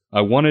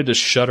 I wanted to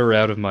shut her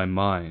out of my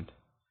mind.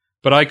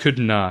 But I could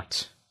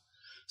not.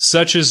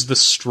 Such is the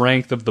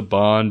strength of the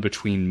bond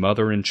between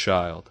mother and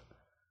child.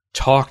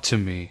 Talk to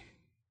me,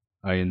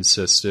 I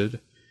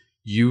insisted.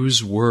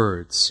 Use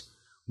words.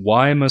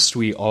 Why must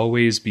we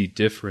always be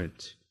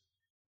different?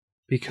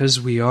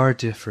 Because we are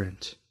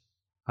different.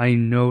 I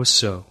know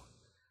so.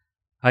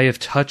 I have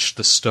touched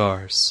the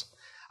stars.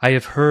 I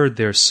have heard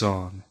their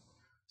song.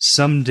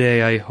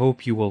 Someday I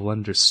hope you will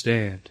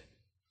understand.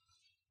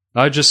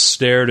 I just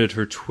stared at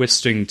her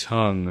twisting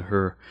tongue,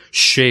 her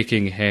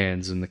shaking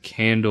hands, and the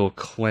candle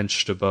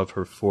clenched above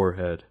her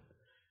forehead.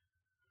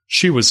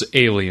 She was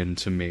alien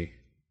to me.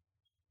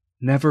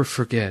 Never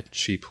forget,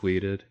 she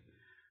pleaded,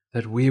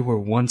 that we were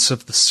once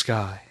of the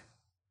sky.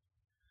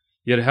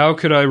 Yet how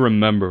could I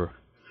remember,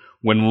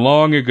 when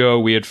long ago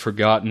we had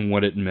forgotten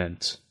what it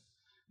meant?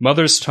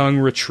 Mother's tongue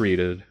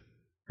retreated,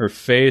 her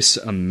face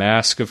a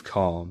mask of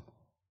calm.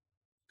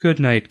 Good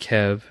night,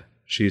 Kev,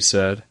 she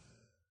said.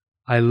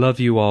 I love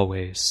you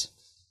always.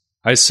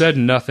 I said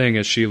nothing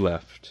as she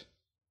left.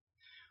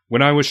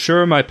 When I was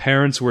sure my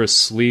parents were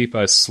asleep,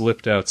 I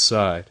slipped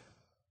outside.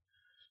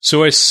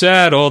 So I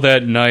sat all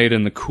that night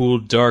in the cool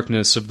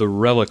darkness of the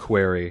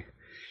reliquary.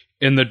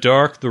 In the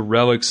dark, the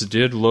relics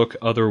did look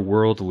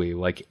otherworldly,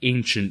 like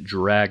ancient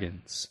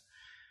dragons.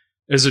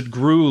 As it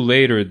grew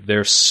later,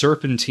 their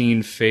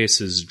serpentine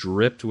faces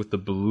dripped with the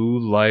blue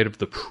light of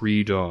the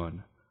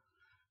pre-dawn.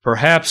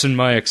 Perhaps in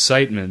my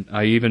excitement,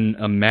 I even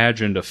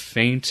imagined a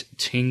faint,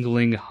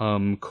 tingling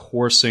hum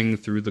coursing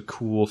through the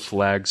cool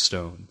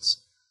flagstones.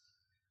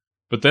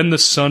 But then the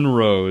sun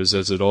rose,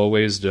 as it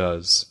always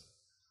does.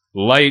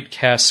 Light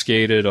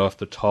cascaded off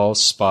the tall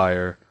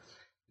spire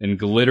and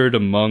glittered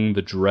among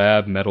the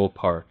drab metal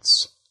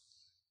parts.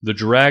 The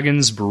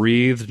dragons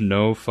breathed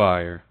no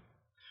fire.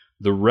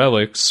 The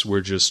relics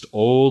were just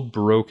old,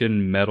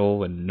 broken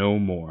metal and no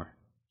more.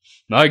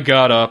 I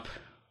got up.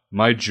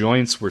 My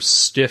joints were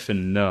stiff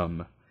and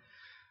numb.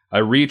 I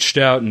reached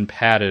out and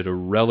patted a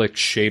relic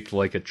shaped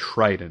like a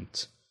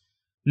trident.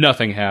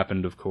 Nothing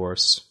happened, of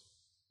course.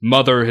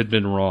 Mother had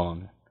been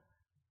wrong.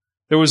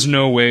 There was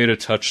no way to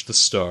touch the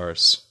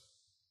stars.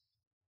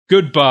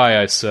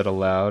 Goodbye, I said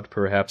aloud,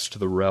 perhaps to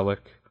the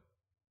relic.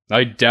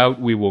 I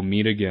doubt we will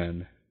meet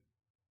again.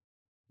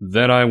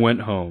 Then I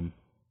went home.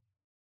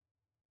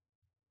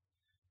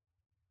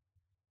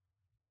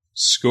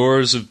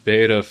 Scores of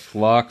beta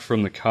flock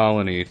from the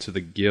colony to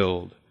the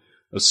guild,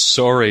 A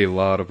sorry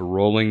lot of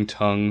rolling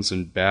tongues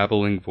and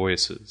babbling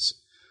voices.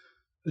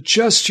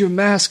 "Adjust your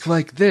mask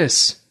like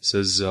this,"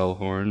 says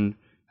Zellhorn,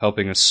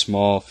 helping a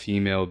small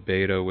female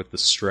beta with the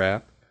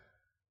strap.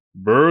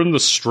 "Burn the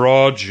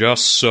straw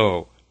just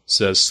so,"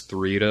 says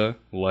Thrida,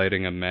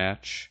 lighting a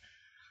match.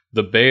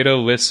 The beta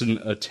listen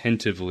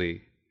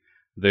attentively.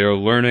 They are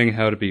learning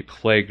how to be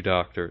plague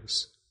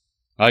doctors.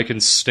 I can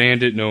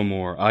stand it no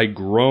more. I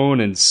groan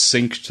and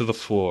sink to the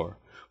floor,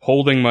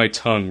 holding my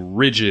tongue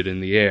rigid in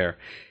the air.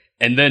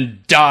 "And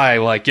then die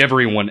like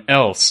everyone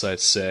else," I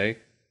say.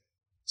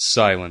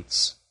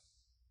 Silence.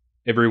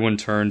 Everyone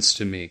turns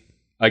to me.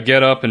 I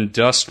get up and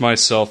dust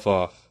myself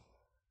off.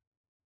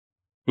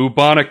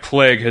 "Bubonic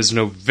plague has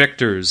no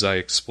victors," I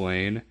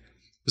explain.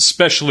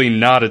 "Especially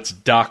not its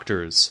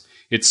doctors.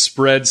 It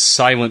spreads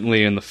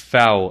silently in the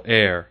foul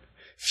air.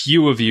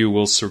 Few of you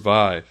will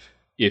survive,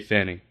 if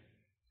any."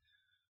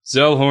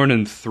 Zellhorn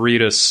and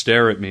Thrida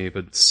stare at me,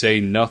 but say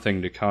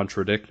nothing to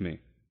contradict me.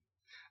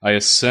 I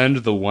ascend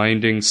the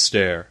winding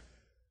stair.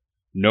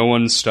 No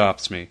one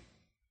stops me.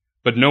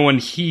 But no one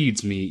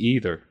heeds me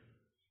either.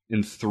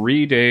 In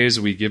 3 days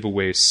we give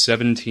away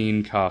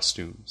 17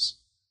 costumes,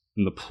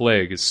 and the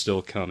plague is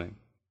still coming.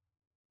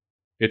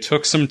 It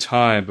took some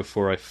time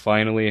before I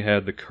finally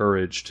had the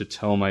courage to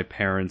tell my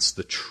parents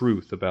the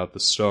truth about the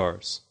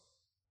stars.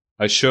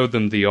 I showed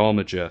them the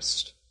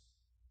Almagest.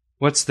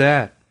 "What's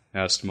that?"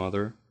 asked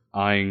Mother,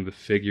 eyeing the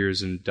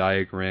figures and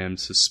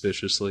diagrams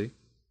suspiciously.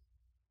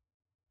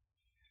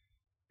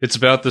 "It's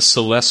about the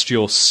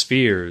celestial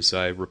spheres,"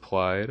 I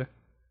replied.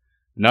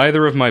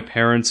 Neither of my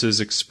parents'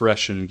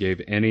 expression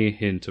gave any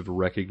hint of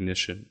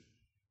recognition.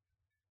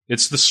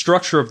 "It's the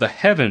structure of the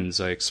heavens,"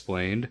 I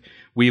explained.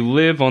 "We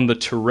live on the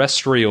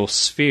terrestrial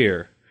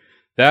sphere.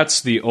 That's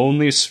the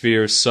only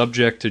sphere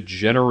subject to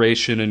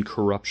generation and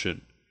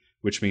corruption,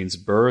 which means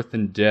birth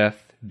and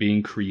death,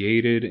 being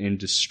created and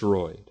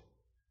destroyed.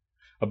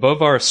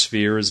 Above our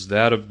sphere is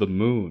that of the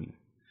moon.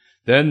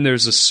 Then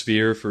there's a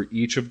sphere for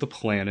each of the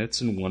planets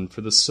and one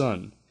for the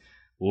sun.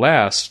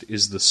 Last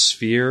is the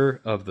sphere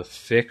of the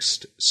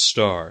fixed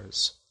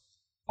stars.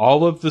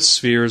 All of the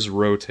spheres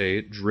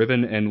rotate,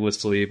 driven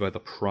endlessly by the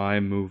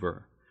prime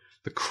mover.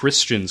 The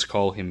Christians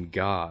call him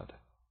God."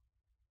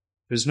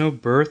 "There's no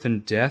birth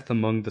and death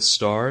among the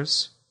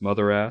stars?"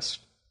 Mother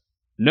asked.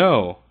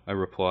 "No," I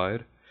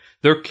replied.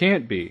 "There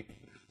can't be.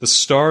 The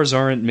stars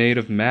aren't made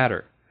of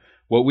matter.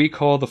 What we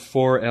call the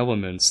 4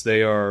 elements,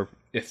 they are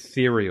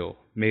ethereal,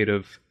 made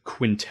of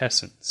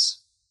quintessence."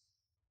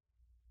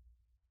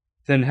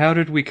 "Then how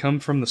did we come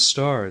from the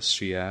stars?"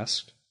 she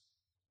asked.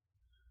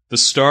 "The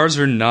stars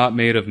are not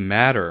made of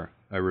matter,"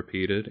 I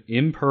repeated.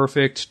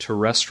 "Imperfect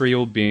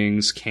terrestrial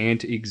beings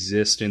can't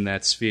exist in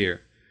that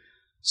sphere."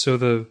 "So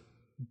the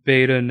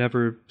beta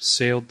never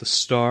sailed the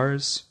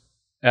stars?"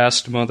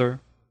 asked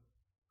Mother,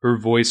 her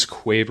voice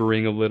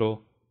quavering a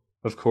little.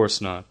 "Of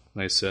course not,"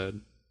 I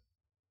said.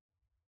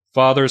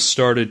 Father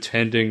started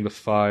tending the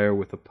fire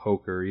with a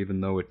poker,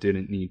 even though it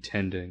didn't need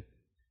tending.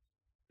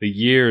 The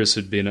years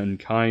had been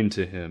unkind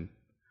to him.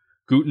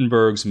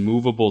 Gutenberg's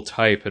movable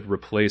type had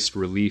replaced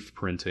relief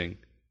printing.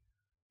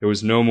 There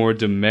was no more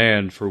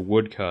demand for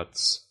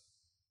woodcuts.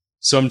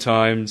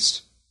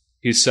 Sometimes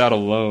he sat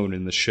alone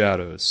in the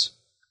shadows,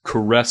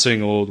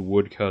 caressing old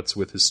woodcuts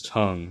with his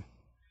tongue,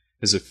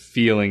 as if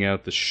feeling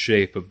out the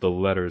shape of the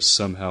letters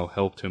somehow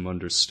helped him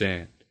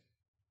understand.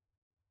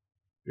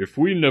 "If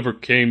we never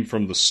came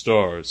from the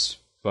stars,"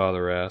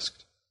 Father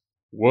asked,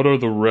 "what are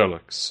the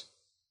relics?"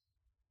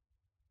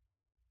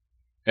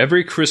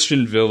 Every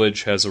Christian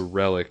village has a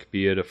relic,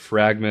 be it a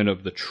fragment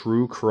of the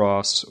true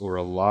cross or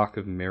a lock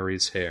of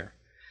Mary's hair.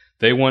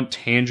 They want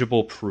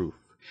tangible proof.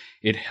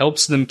 It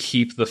helps them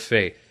keep the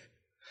faith.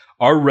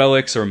 Our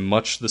relics are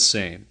much the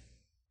same.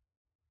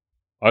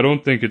 "I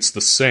don't think it's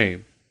the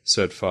same,"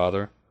 said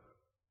Father,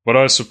 "but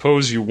I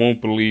suppose you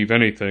won't believe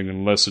anything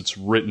unless it's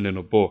written in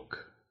a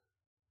book."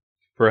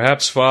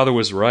 Perhaps Father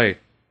was right.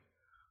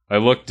 I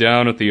looked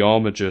down at the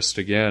Almagest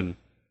again.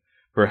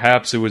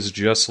 Perhaps it was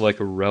just like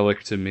a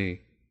relic to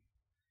me.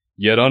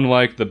 Yet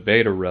unlike the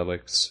beta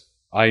relics,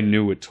 I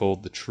knew it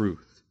told the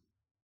truth.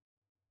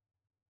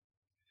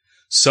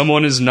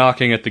 Someone is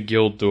knocking at the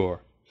guild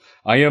door.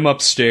 I am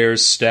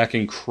upstairs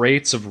stacking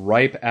crates of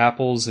ripe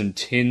apples and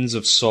tins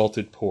of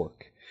salted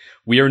pork.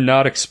 We are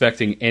not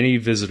expecting any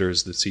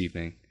visitors this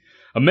evening.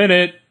 "A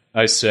minute,"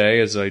 I say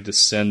as I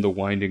descend the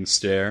winding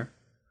stair.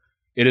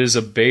 It is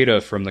a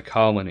beta from the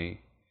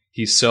colony.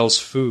 He sells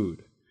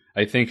food.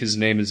 I think his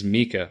name is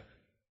Mika.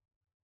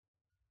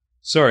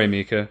 "Sorry,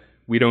 Mika.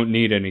 We don't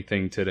need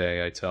anything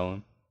today," I tell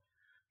him.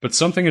 But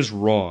something is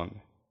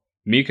wrong.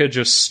 Mika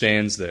just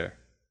stands there.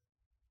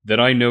 Then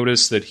I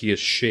notice that he is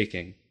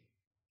shaking.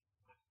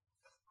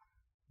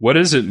 "What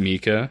is it,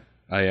 Mika?"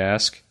 I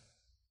ask.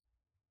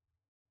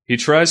 He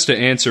tries to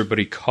answer, but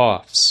he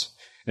coughs,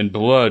 and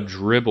blood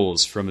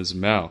dribbles from his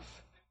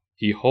mouth.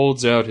 He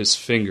holds out his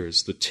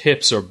fingers. The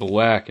tips are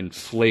black and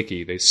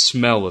flaky. They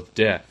smell of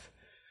death.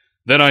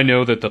 Then I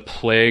know that the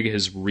plague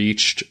has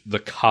reached the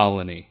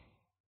colony.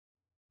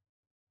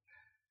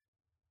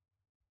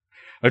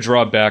 I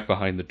draw back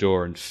behind the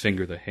door and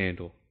finger the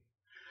handle.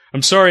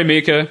 "I'm sorry,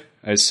 Mika,"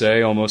 I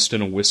say, almost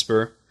in a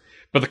whisper,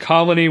 "but the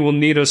colony will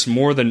need us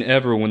more than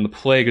ever when the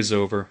plague is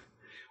over.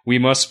 We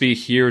must be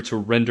here to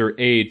render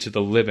aid to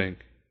the living."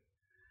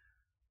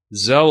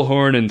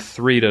 Zellhorn and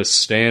Thrida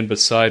stand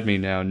beside me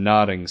now,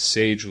 nodding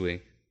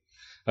sagely.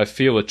 I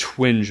feel a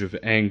twinge of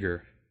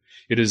anger.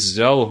 It is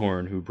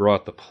Zellhorn who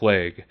brought the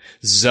plague.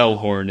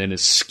 Zellhorn and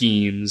his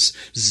schemes.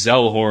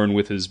 Zellhorn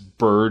with his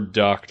bird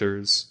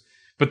doctors.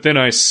 But then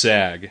I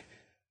sag,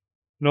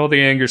 and all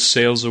the anger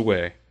sails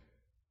away.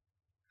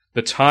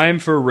 The time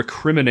for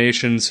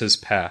recriminations has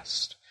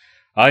passed.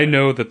 I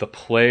know that the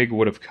plague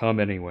would have come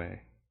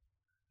anyway.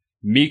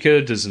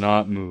 Mika does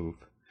not move.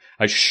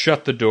 I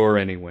shut the door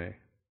anyway.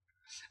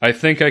 I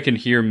think I can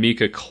hear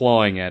Mika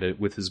clawing at it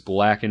with his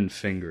blackened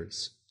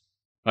fingers.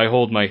 I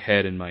hold my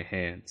head in my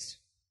hands.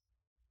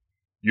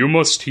 "You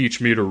must teach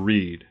me to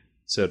read,"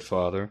 said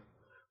Father.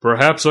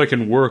 "Perhaps I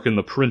can work in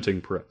the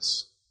printing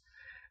press."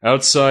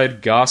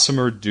 Outside,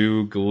 gossamer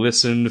dew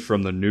glistened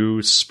from the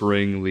new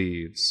spring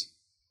leaves.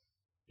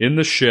 In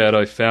the shed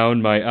I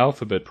found my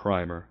alphabet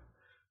primer,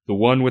 the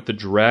one with the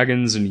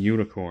dragons and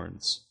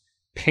unicorns.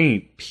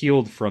 Paint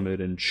peeled from it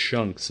in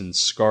chunks in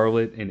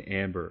scarlet and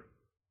amber.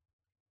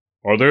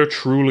 "Are there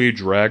truly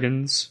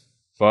dragons?"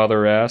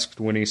 Father asked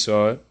when he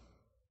saw it.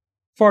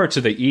 "Far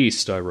to the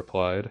east," I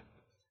replied.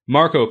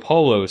 "Marco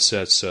Polo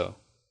says so.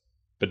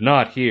 But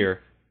not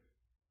here."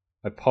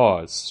 I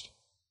paused.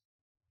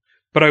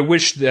 "But I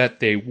wish that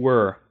they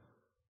were."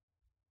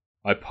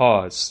 I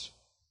paused.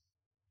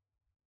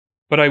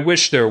 "But I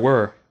wish there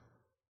were."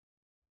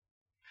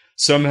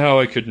 Somehow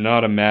I could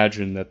not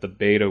imagine that the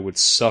beta would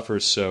suffer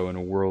so in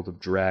a world of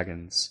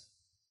dragons.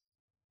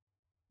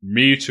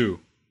 "Me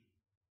too."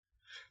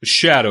 A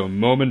shadow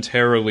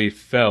momentarily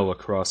fell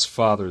across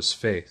Father's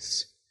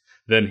face.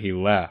 Then he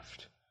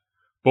laughed.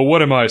 "But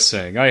what am I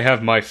saying? I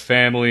have my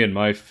family and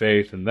my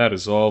faith, and that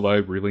is all I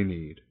really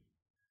need."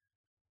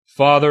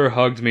 Father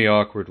hugged me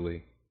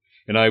awkwardly,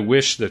 and I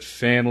wished that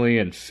family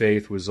and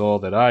faith was all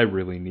that I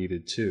really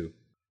needed too.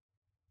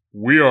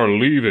 "We are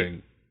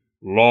leaving,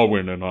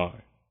 Lawin and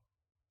I,"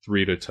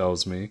 Thrida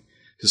tells me.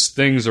 His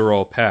things are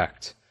all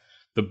packed.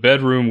 The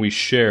bedroom we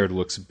shared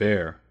looks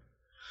bare.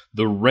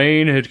 The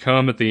rain had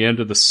come at the end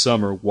of the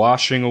summer,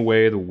 washing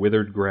away the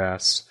withered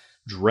grass,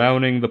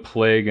 drowning the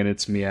plague in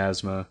its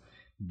miasma,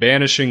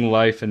 banishing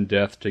life and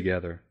death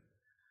together.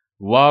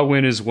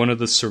 Lawin is one of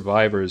the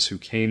survivors who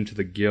came to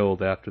the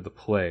guild after the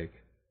plague.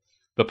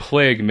 The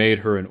plague made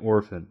her an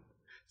orphan.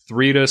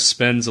 Thrida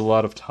spends a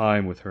lot of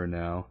time with her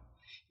now,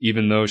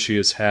 even though she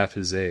is half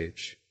his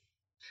age.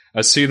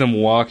 I see them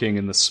walking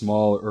in the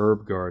small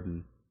herb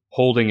garden,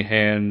 holding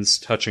hands,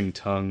 touching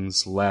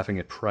tongues, laughing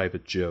at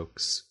private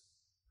jokes.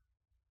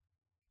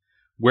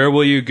 "Where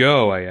will you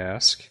go?" I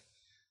ask.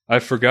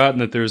 I've forgotten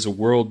that there's a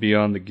world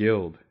beyond the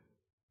guild.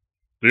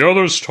 "The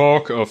others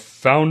talk of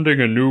founding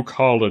a new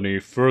colony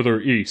further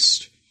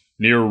east,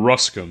 near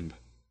Ruscombe.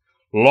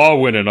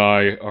 Lawin and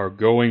I are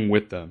going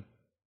with them."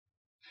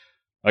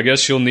 "I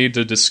guess you'll need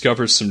to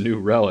discover some new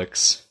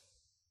relics."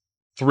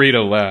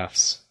 Thrida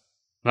laughs.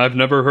 I've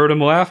never heard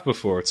him laugh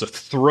before. It's a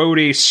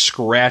throaty,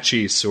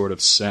 scratchy sort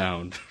of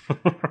sound.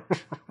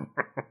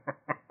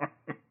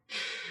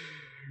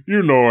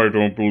 "You know I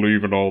don't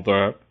believe in all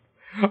that.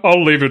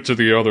 I'll leave it to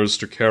the others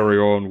to carry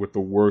on with the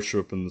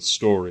worship and the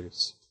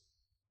stories."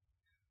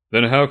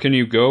 "Then how can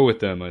you go with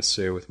them?" I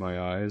say with my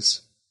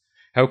eyes.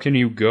 "How can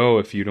you go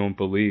if you don't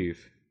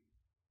believe?"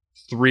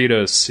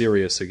 Thrida is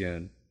serious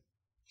again.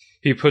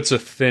 He puts a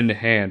thin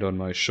hand on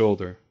my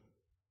shoulder.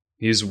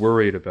 He's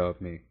worried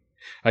about me.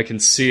 I can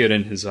see it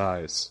in his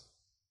eyes.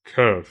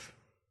 "Kev,"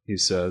 he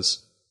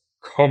says,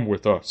 "come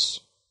with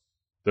us.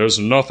 There's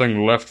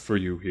nothing left for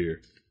you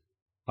here."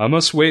 "I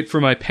must wait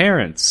for my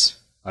parents,"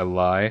 I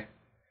lie.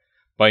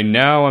 By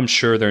now I'm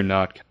sure they're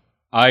not.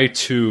 I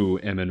too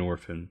am an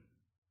orphan.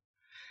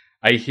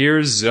 I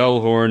hear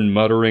Zellhorn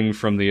muttering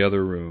from the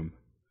other room.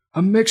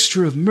 "A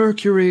mixture of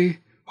mercury,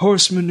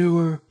 horse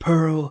manure,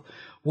 pearl,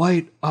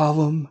 white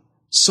alum,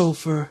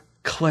 sulfur,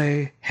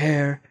 clay,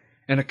 hair,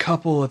 and a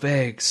couple of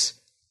eggs,"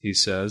 he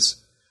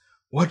says.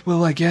 "What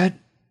will I get?"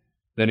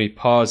 Then he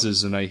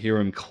pauses and I hear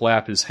him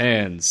clap his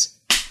hands.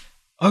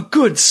 "A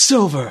good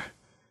silver!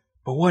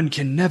 But one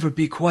can never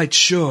be quite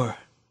sure."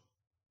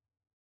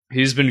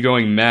 He's been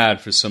going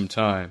mad for some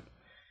time.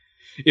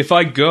 "If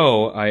I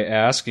go," I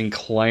ask,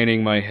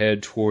 inclining my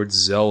head towards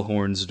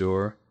Zellhorn's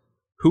door,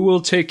 "who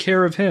will take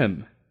care of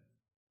him?"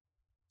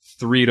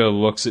 Thrida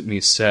looks at me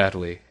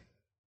sadly.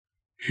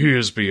 "He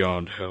is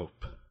beyond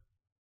help."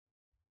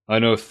 I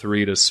know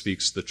Thrida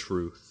speaks the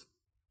truth.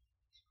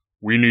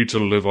 "We need to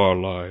live our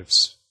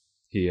lives,"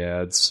 he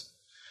adds.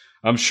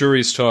 I'm sure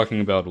he's talking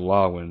about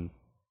Lawin.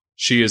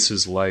 She is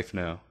his life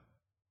now.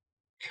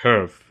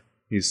 "Kev,"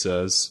 he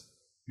says,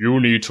 "you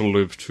need to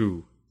live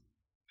too."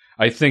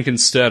 I think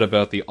instead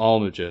about the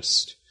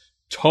Almagest.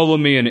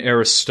 Ptolemy and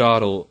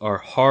Aristotle are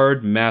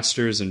hard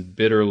masters and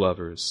bitter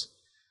lovers.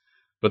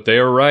 But they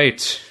are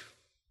right.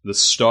 The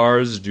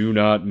stars do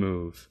not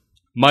move.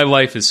 "My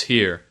life is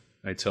here,"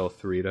 I tell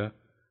Thrida.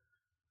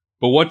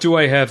 But what do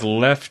I have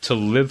left to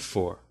live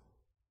for?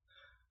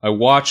 I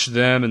watch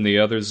them and the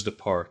others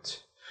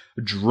depart.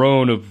 A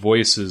drone of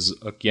voices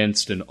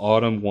against an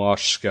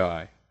autumn-washed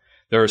sky.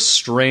 There are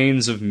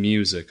strains of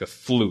music, a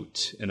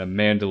flute, and a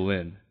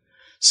mandolin.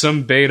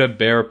 Some beta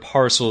bear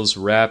parcels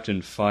wrapped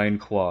in fine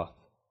cloth.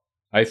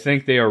 I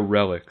think they are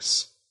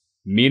relics,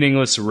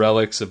 meaningless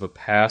relics of a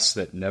past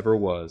that never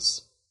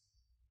was.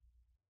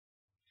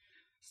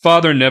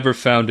 Father never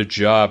found a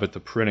job at the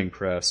printing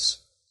press.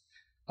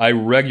 I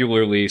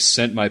regularly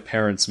sent my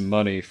parents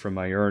money from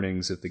my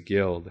earnings at the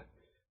guild,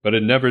 but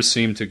it never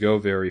seemed to go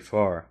very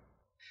far.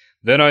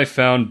 Then I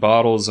found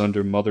bottles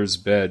under Mother's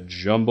bed,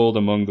 jumbled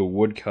among the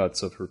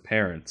woodcuts of her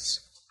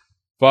parents.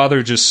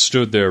 Father just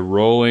stood there,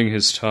 rolling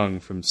his tongue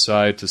from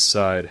side to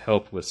side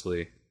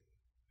helplessly.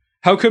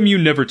 "How come you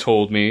never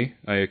told me?"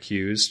 I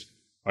accused.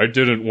 "I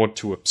didn't want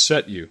to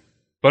upset you.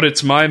 But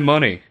it's my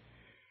money."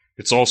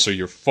 "It's also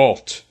your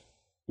fault."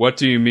 "What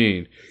do you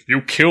mean?"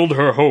 "You killed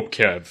her hope,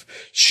 Kev.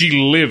 She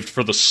lived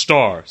for the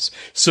stars.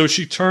 So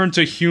she turned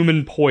to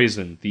human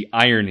poison." The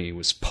irony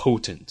was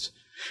potent.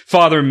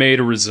 Father made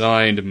a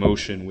resigned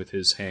motion with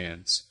his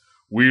hands.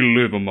 "We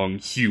live among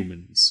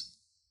humans."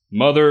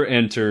 Mother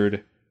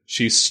entered.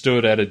 She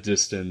stood at a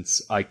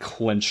distance. I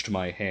clenched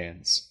my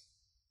hands.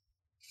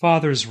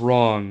 "Father's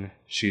wrong,"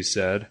 she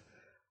said.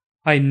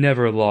 "I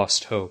never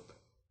lost hope."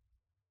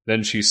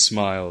 Then she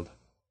smiled.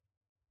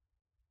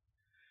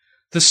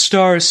 "The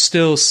stars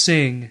still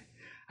sing.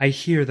 I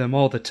hear them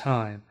all the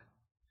time."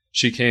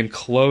 She came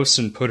close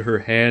and put her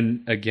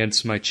hand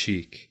against my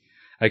cheek.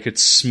 I could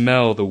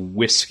smell the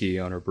whiskey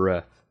on her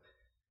breath.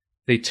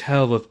 "They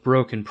tell of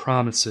broken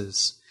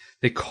promises.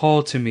 They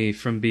call to me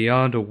from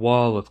beyond a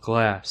wall of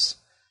glass.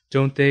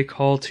 Don't they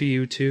call to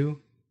you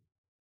too?"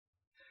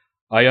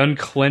 I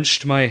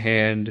unclenched my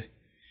hand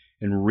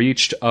and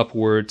reached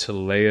upward to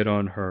lay it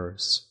on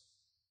hers.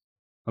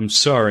 "I'm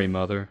sorry,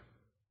 Mother."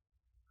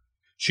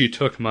 She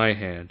took my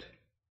hand.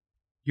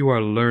 "You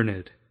are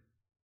learned.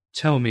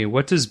 Tell me,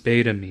 what does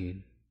beta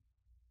mean?"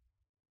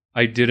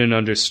 I didn't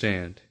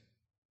understand.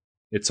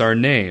 "It's our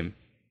name."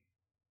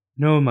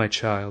 "No, my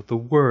child, the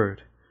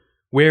word.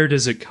 Where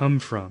does it come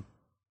from?"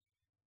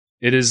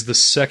 "It is the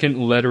second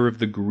letter of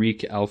the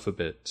Greek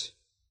alphabet."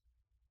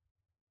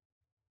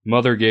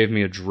 Mother gave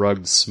me a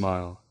drugged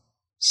smile.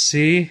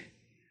 "See?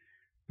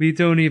 We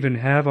don't even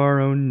have our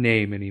own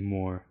name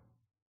anymore."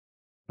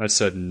 I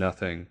said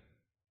nothing.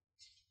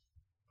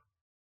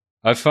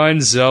 I find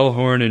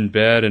Zellhorn in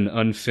bed, an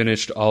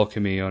unfinished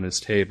alchemy on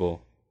his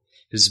table.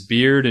 His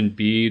beard and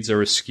beads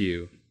are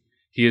askew.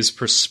 He is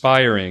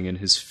perspiring and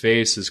his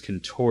face is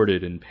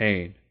contorted in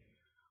pain.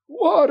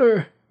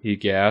 "Water!" he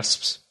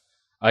gasps.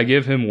 I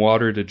give him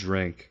water to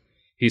drink.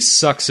 He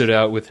sucks it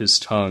out with his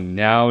tongue,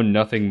 now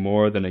nothing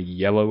more than a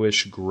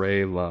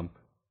yellowish-gray lump.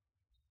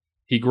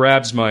 He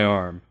grabs my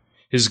arm.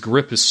 His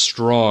grip is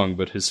strong,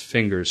 but his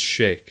fingers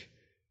shake.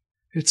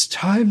 "It's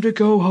time to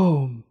go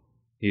home,"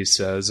 he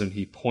says, and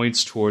he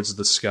points towards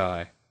the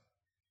sky.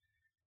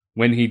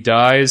 When he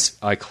dies,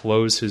 I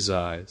close his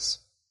eyes.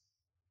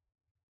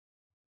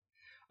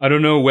 I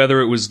don't know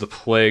whether it was the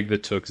plague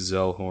that took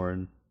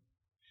Zellhorn.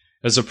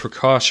 As a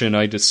precaution,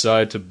 I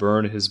decide to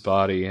burn his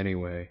body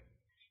anyway.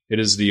 It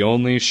is the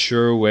only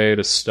sure way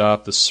to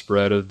stop the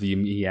spread of the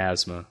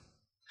miasma.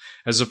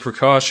 As a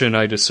precaution,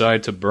 I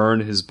decide to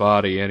burn his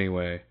body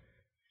anyway.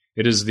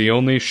 It is the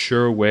only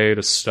sure way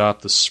to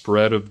stop the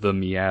spread of the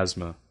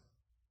miasma.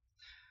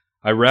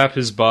 I wrap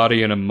his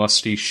body in a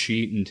musty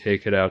sheet and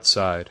take it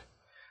outside.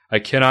 I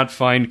cannot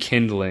find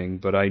kindling,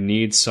 but I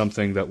need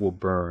something that will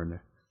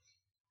burn.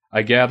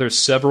 I gather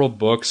several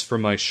books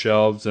from my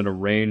shelves and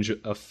arrange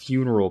a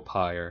funeral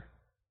pyre.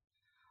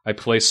 I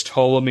place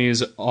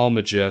Ptolemy's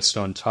Almagest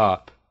on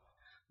top.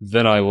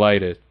 Then I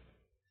light it.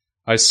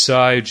 I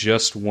sigh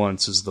just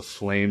once as the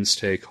flames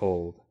take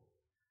hold.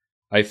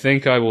 I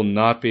think I will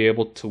not be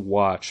able to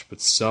watch,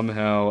 but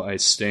somehow I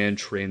stand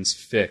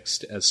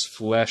transfixed as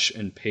flesh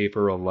and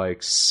paper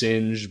alike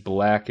singe,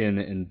 blacken,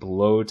 and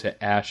blow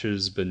to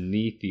ashes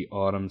beneath the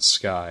autumn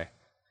sky.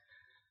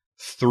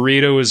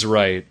 Thredo is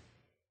right.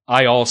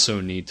 I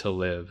also need to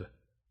live.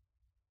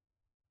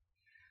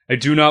 I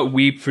do not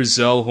weep for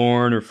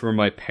Zellhorn or for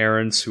my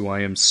parents, who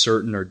I am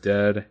certain are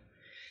dead.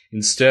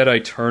 Instead, I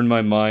turn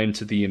my mind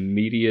to the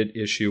immediate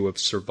issue of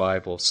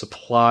survival.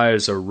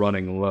 Supplies are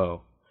running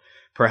low.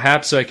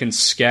 Perhaps I can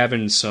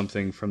scavenge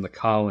something from the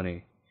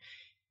colony.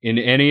 In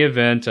any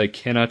event, I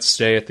cannot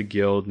stay at the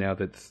guild now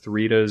that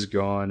Thrida is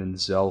gone and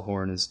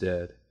Zellhorn is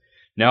dead.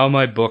 Now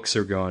my books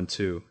are gone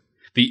too.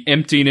 The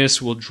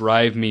emptiness will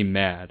drive me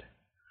mad.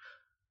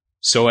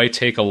 So I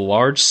take a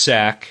large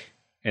sack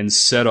and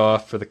set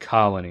off for the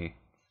colony,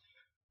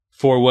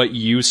 for what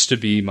used to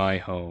be my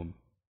home.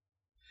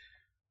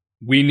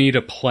 We need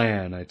a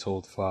plan, I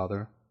told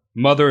Father.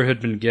 Mother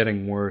had been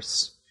getting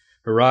worse.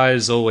 Her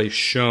eyes always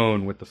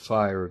shone with the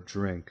fire of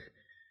drink.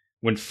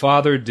 When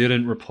Father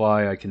didn't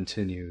reply, I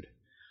continued.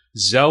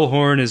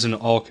 Zellhorn is an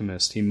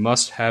alchemist. He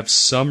must have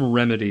some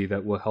remedy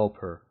that will help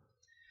her.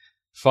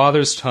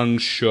 Father's tongue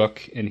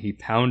shook, and he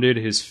pounded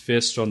his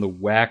fist on the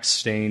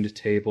wax-stained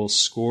table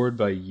scored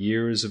by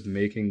years of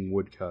making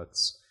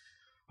woodcuts.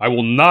 I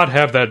will not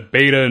have that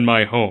beta in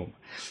my home.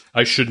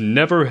 I should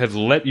never have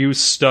let you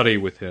study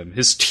with him.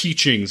 His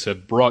teachings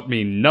have brought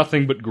me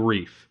nothing but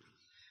grief.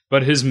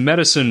 But his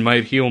medicine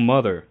might heal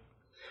Mother.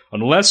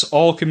 Unless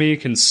alchemy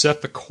can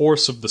set the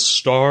course of the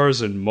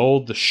stars and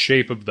mold the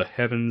shape of the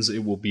heavens,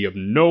 it will be of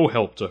no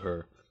help to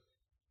her.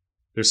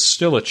 There's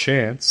still a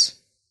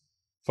chance.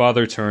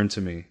 Father turned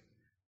to me.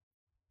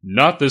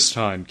 Not this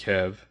time,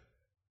 Kev.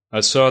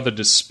 I saw the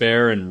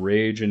despair and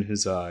rage in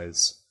his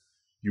eyes.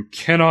 You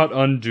cannot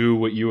undo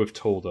what you have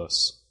told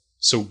us.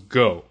 So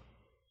go.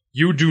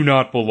 You do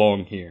not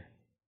belong here.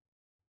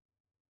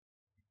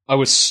 I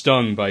was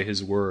stung by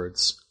his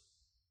words.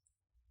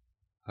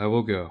 I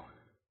will go,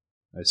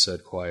 I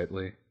said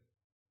quietly.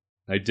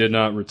 I did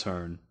not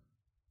return.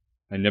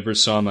 I never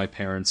saw my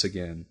parents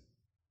again.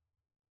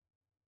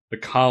 The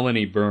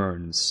colony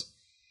burns.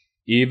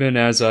 Even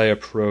as I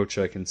approach,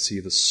 I can see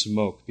the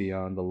smoke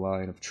beyond the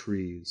line of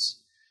trees.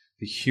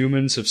 The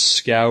humans have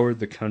scoured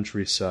the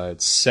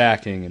countryside,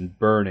 sacking and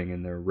burning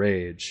in their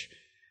rage.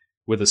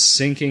 With a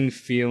sinking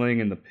feeling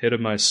in the pit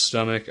of my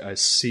stomach, I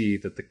see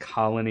that the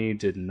colony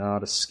did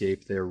not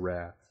escape their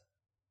wrath.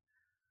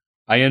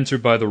 I enter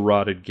by the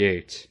rotted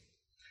gate.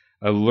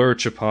 I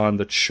lurch upon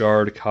the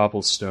charred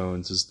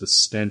cobblestones as the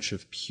stench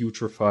of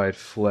putrefied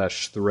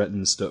flesh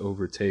threatens to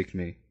overtake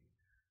me.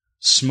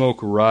 Smoke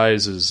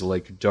rises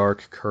like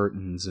dark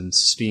curtains, and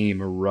steam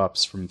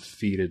erupts from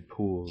fetid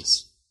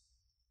pools.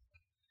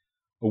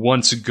 A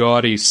once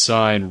gaudy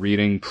sign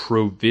reading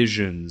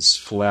 "Provisions"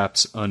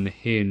 flaps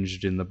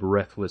unhinged in the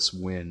breathless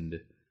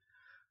wind.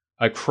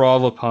 I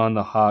crawl upon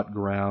the hot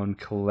ground,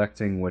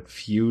 collecting what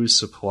few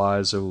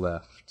supplies are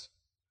left.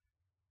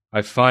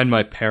 I find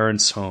my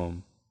parents'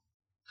 home.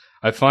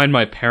 I find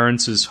my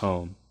parents'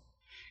 home.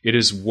 It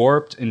is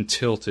warped and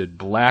tilted,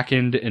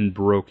 blackened and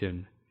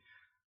broken.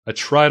 I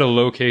try to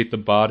locate the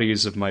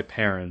bodies of my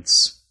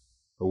parents,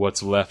 or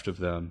what's left of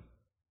them,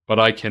 but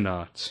I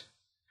cannot.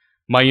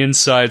 My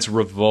insides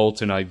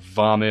revolt and I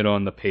vomit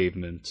on the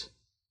pavement.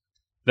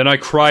 Then I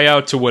cry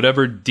out to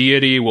whatever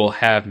deity will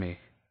have me.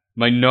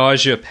 My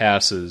nausea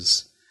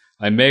passes.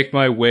 I make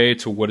my way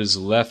to what is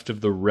left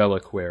of the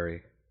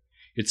reliquary.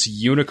 Its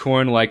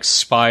unicorn-like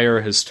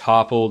spire has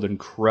toppled and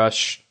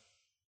crushed.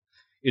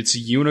 Its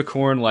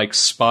unicorn-like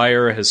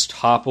spire has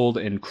toppled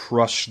and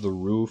crushed the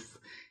roof,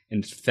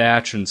 and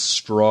thatch and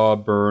straw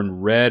burn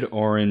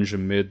red-orange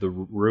amid the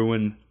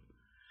ruined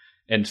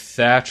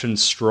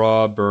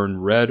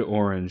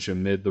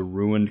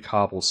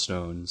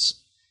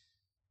cobblestones.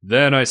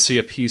 Then I see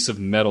a piece of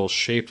metal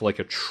shaped like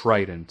a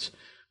trident,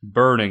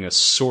 burning a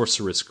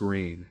sorcerous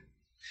green.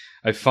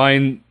 I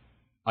find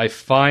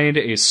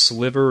a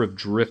sliver of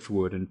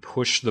driftwood and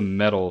push the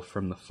metal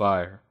from the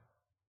fire.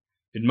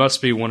 It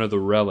must be one of the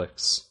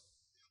relics.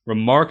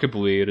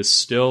 Remarkably, it is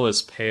still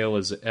as pale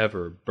as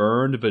ever,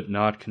 burned but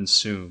not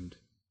consumed.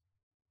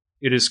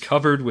 It is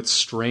covered with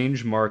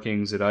strange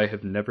markings that I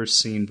have never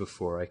seen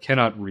before. I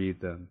cannot read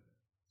them.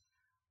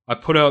 I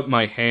put out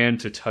my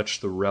hand to touch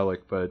the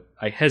relic, but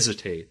I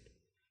hesitate,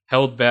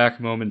 held back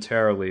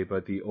momentarily by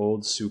the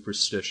old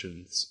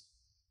superstitions.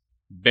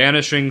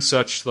 Banishing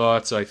such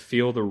thoughts, I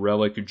feel the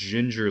relic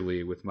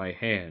gingerly with my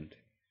hand.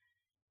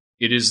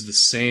 It is the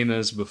same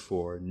as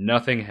before.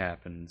 Nothing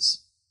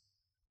happens.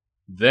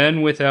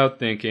 Then, without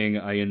thinking,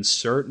 I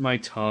insert my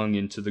tongue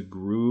into the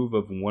groove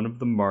of one of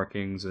the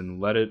markings and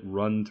let it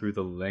run through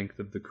the length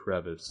of the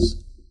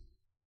crevice.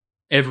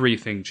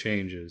 Everything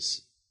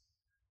changes.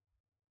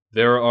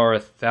 There are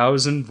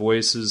 1,000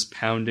 voices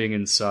pounding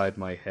inside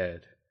my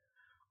head.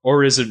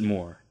 Or is it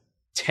more?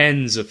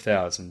 Tens of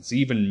thousands,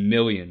 even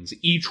millions.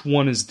 Each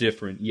one is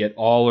different, yet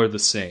all are the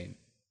same.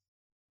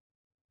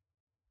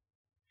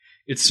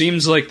 It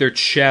seems like they're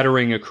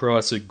chattering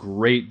across a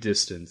great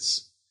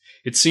distance.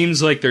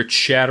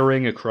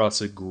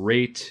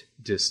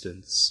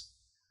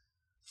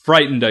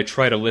 Frightened, I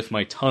try to lift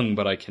my tongue,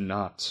 but I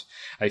cannot.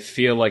 I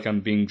feel like I'm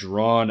being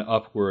drawn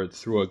upward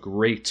through a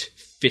great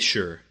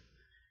fissure,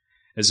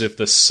 as if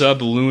the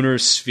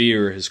sublunar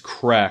sphere has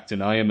cracked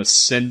and I am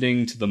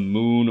ascending to the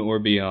moon or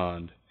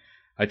beyond.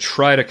 I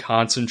try to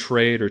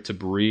concentrate or to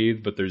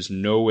breathe, but there's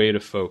no way to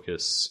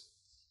focus.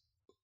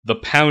 The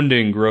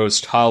pounding grows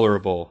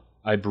tolerable.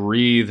 I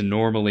breathe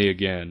normally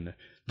again.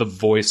 The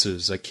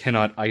voices, I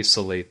cannot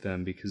isolate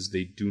them because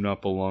they do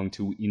not belong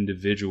to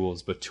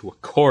individuals, but to a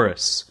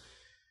chorus.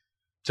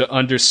 To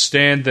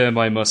understand them,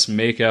 I must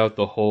make out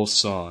the whole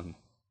song.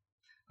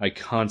 I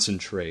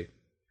concentrate.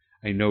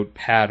 I note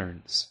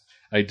patterns.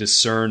 I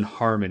discern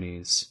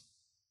harmonies.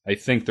 I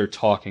think they're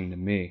talking to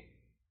me.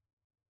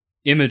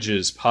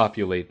 Images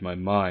populate my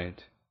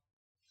mind.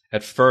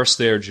 At first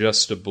they are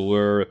just a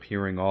blur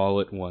appearing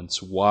all at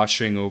once,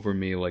 washing over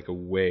me like a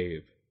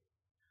wave.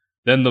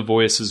 Then the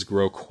voices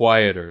grow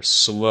quieter,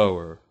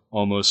 slower,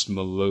 almost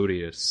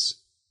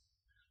melodious.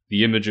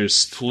 The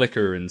images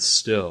flicker and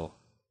still.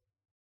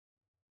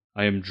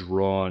 I am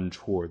drawn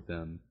toward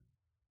them.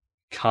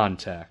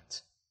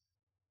 Contact.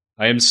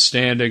 I am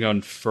standing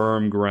on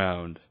firm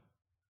ground.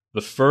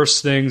 The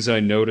first things I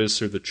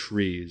notice are the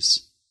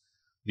trees,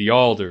 the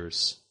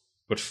alders,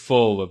 but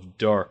full of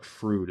dark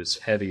fruit as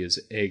heavy as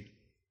egg.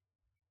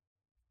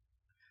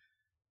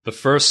 The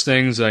first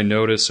things I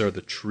notice are the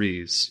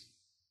trees,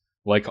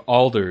 like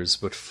alders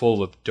but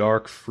full of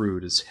dark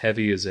fruit as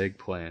heavy as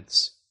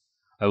eggplants.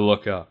 I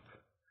look up.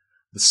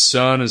 The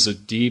sun is a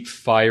deep,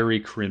 fiery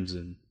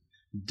crimson,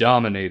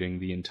 dominating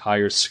the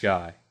entire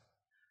sky.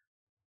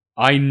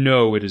 I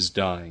know it is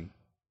dying.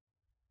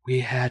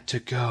 "We had to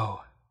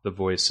go," the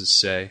voices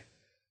say.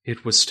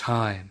 "It was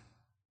time."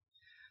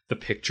 The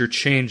picture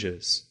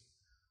changes.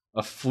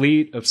 A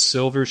fleet of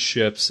silver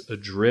ships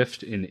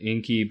adrift in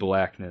inky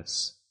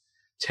blackness.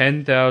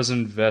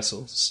 10,000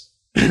 vessels.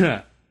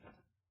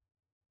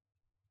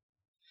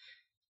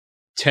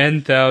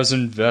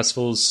 10,000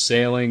 vessels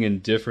sailing in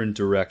different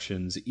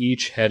directions,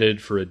 each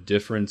headed for a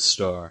different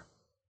star.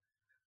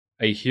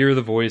 I hear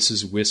the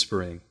voices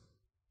whispering.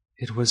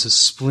 "It was a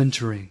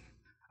splintering,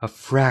 a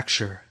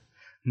fracture.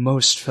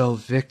 Most fell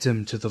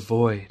victim to the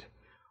void.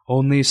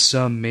 Only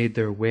some made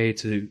their way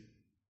to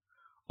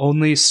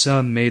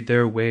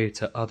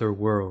other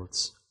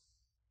worlds."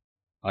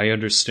 I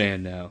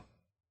understand now.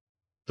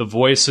 The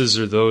voices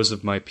are those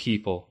of my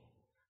people,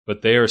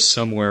 but they are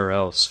somewhere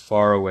else,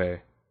 far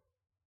away.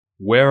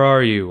 Where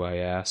are you, I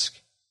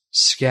ask?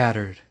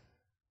 "Scattered.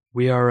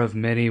 We are of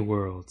many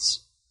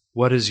worlds.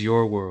 What is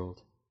your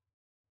world?"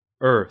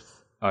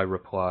 "Earth," I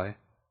reply.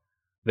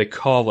 "They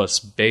call us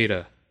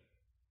Beta."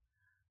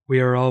 "We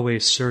are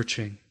always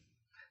searching.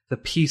 The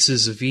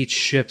pieces of each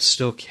ship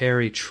still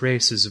carry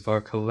traces of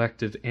our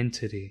collective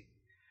entity.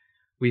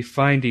 We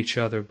find each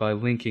other by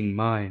linking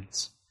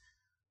minds.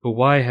 But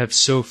why have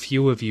so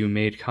few of you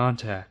made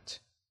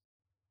contact?"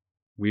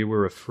 "We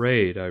were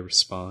afraid," I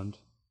respond.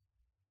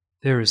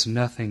 "There is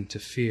nothing to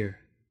fear."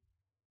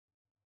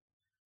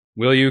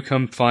 "Will you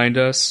come find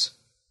us?"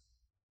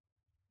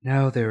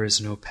 "Now there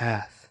is no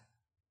path.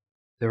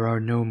 There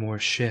are no more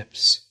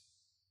ships.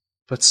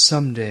 But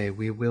someday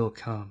we will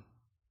come."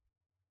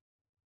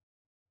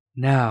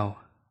 "Now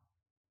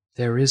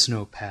there is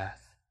no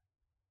path.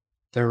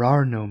 There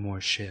are no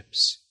more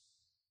ships.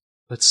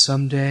 But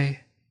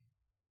someday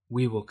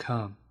we will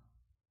come."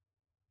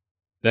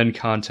 Then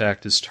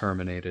contact is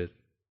terminated.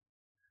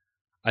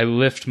 I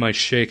lift my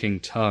shaking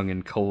tongue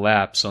and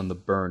collapse on the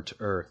burnt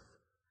earth.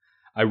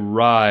 I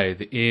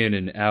writhe in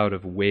and out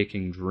of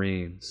waking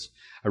dreams.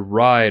 I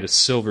ride a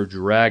silver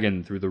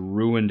dragon through the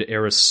ruined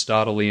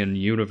Aristotelian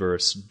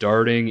universe,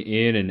 darting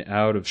in and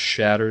out of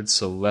shattered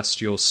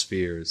celestial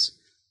spheres.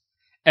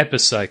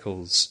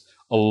 Epicycles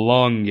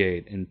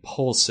elongate and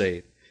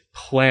pulsate.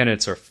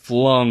 Planets are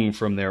flung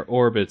from their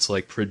orbits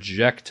like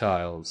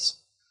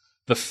projectiles.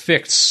 The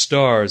fixed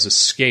stars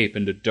escape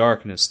into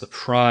darkness. The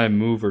prime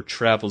mover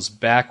travels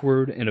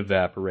backward and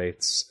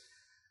evaporates.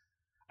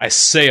 I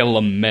say a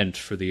lament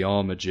for the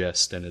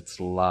Almagest and its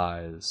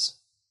lies.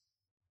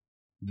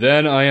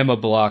 Then I am a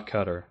block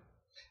cutter.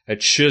 I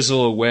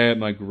chisel away at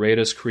my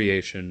greatest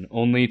creation,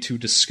 only to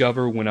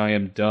discover when I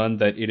am done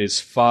that it is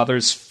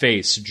Father's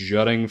face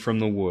jutting from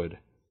the wood.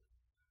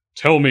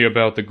 "Tell me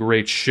about the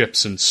great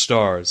ships and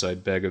stars," I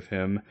beg of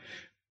him.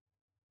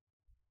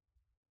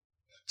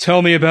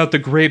 Tell me about the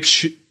great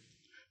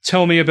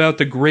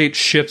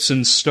ships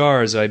and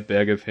stars, I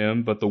beg of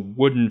him, but the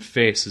wooden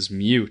face is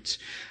mute.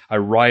 I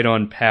ride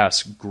on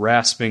past,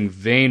 grasping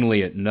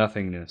vainly at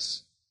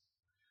nothingness.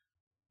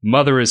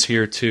 Mother is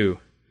here too.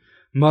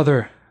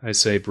 "Mother," I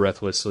say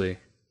breathlessly.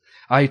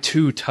 "I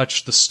too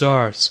touched the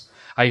stars.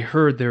 I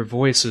heard their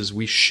voices.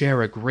 We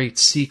share a great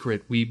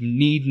secret. We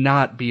need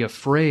not be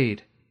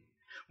afraid.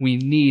 We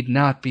need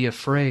not be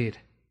afraid."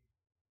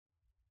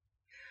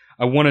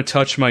 I want to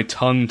touch my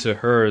tongue to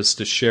hers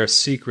to share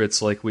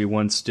secrets like we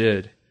once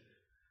did.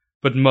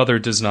 But Mother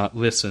does not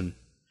listen.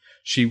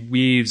 She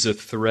weaves a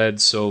thread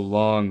so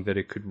long that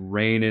it could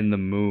rain in the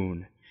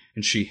moon,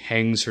 and she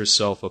hangs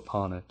herself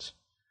upon it.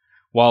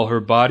 While her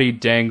body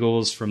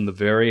dangles from the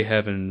very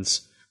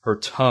heavens, her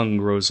tongue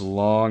grows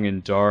long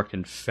and dark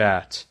and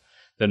fat,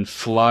 then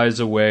flies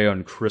away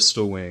on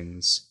crystal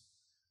wings.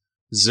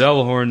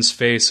 Zellhorn's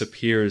face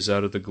appears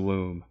out of the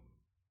gloom.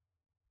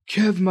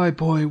 "Kev, my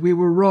boy, we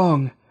were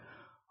wrong.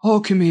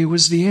 Alchemy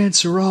was the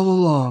answer all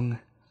along.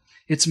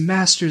 Its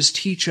masters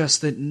teach us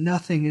that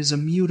nothing is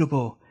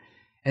immutable,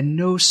 and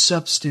no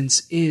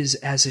substance is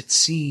as it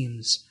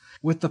seems.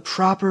 With the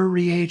proper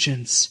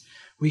reagents,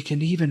 we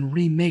can even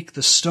remake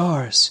the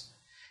stars.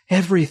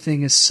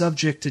 Everything is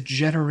subject to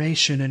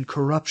generation and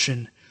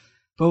corruption,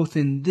 both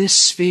in this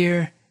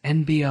sphere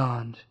and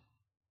beyond."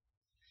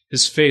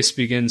 His face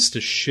begins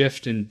to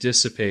shift and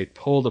dissipate,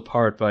 pulled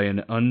apart by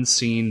an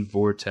unseen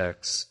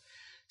vortex.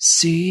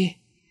 "See?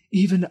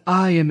 Even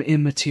I am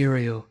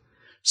immaterial,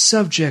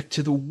 subject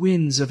to the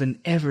winds of an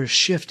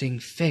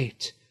ever-shifting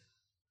fate."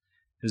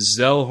 As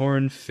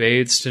Zellhorn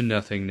fades to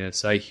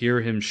nothingness, I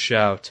hear him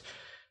shout,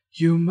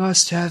 "You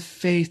must have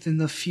faith in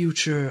the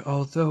future,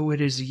 although it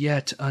is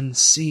yet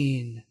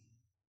unseen."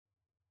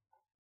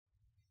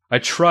 I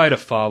try to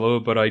follow,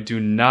 but I do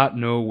not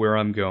know where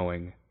I'm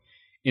going.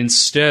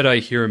 Instead, I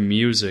hear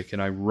music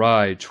and I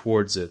ride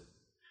towards it.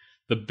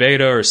 The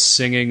Beta are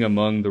singing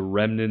among the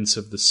remnants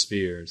of the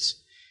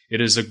spheres.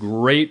 It is a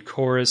great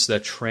chorus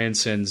that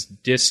transcends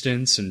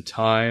distance and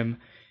time,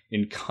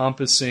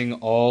 encompassing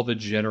all the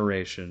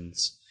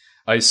generations.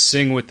 I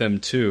sing with them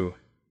too,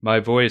 my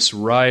voice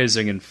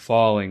rising and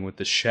falling with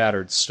the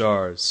shattered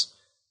stars.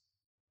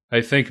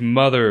 I think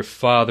Mother,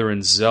 Father,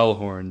 and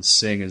Zellhorn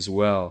sing as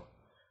well.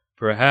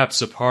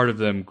 Perhaps a part of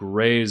them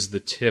graze the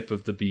tip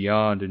of the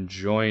beyond and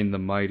join the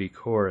mighty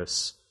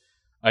chorus.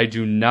 I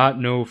do not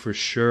know for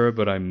sure,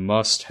 but I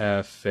must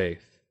have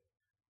faith.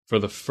 For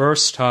the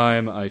first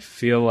time, I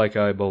feel like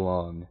I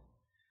belong.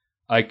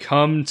 I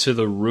come to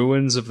the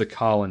ruins of the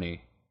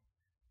colony.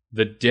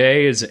 The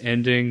day is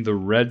ending, the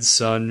red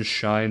sun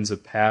shines a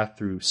path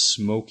through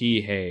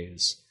smoky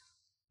haze.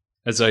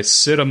 As I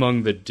sit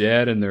among the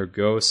dead and their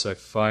ghosts, I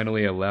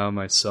finally allow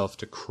myself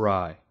to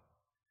cry.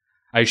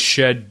 I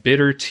shed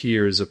bitter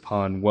tears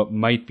upon what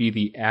might be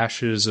the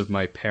ashes of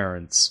my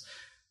parents,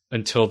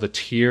 until the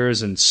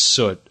tears and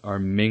soot are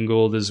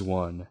mingled as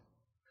one.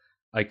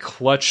 I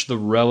clutch the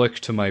relic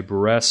to my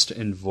breast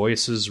and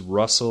voices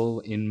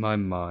rustle in my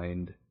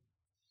mind.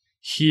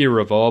 Here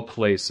of all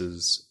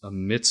places,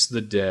 amidst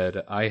the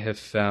dead, I have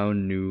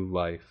found new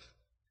life.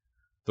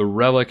 The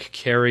relic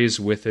carries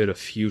with it a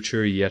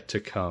future yet to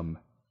come,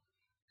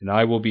 and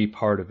I will be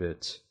part of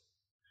it.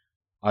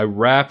 I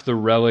wrap the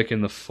relic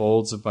in the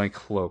folds of my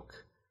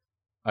cloak.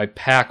 I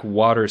pack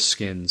water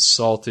skins,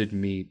 salted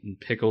meat, and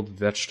pickled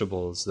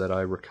vegetables that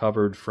I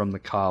recovered from the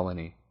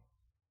colony.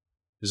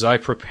 As I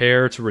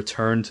prepare to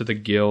return to the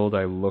guild,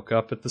 I look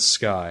up at the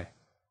sky.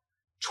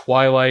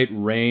 Twilight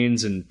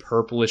reigns in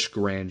purplish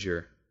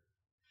grandeur.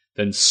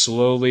 Then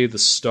slowly the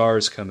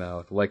stars come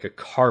out, like a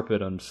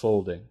carpet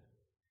unfolding.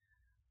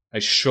 I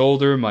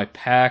shoulder my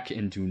pack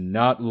and do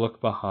not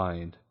look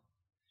behind,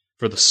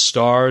 for the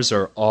stars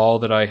are all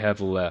that I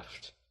have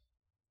left,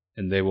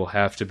 and they will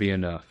have to be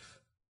enough.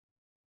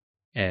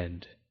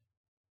 End.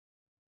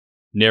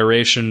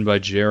 Narration by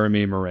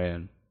Jeremy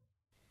Moran.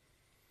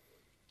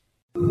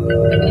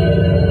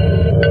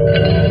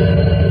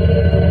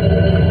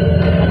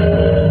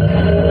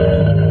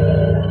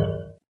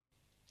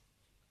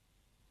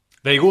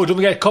 There you go. Don't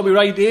forget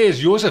copyright days.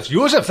 Joseph,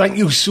 thank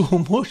you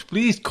so much.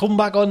 Please come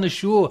back on the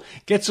show.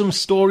 Get some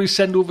stories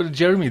sent over to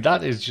Jeremy.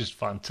 That is just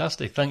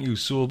fantastic. Thank you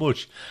so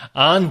much.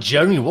 And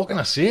Jeremy, what can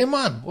I say,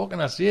 man? What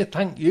can I say?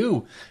 Thank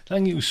you.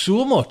 Thank you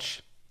so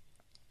much.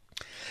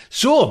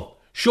 So,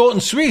 short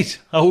and sweet.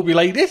 I hope you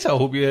liked it. I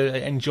hope you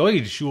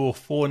enjoyed show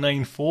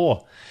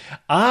 494.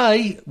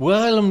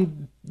 While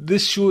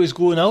this show is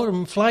going out,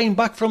 I'm flying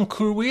back from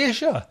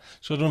Croatia.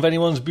 So I don't know if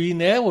anyone's been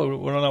there.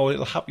 We're on our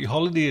little happy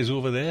holidays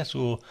over there.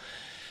 So,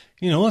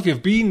 if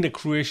you've been to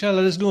Croatia,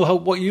 let us know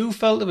what you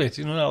felt of it.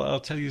 I'll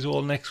tell you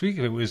all next week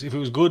if it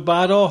was good,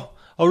 bad, or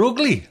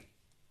ugly.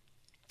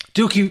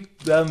 Do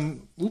keep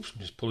I'm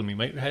just pulling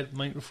my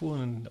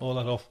microphone and all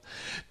that off.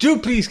 Do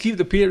please keep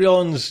the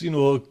Patreons,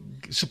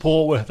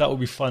 support with. That would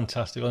be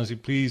fantastic. Honestly,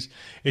 please.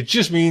 It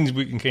just means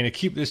we can kind of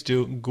keep this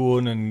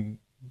going and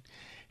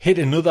hit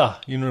another,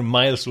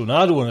 milestone.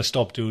 I don't want to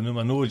stop doing them.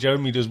 I know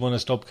Jeremy does want to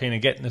stop kind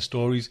of getting the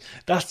stories.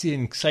 That's the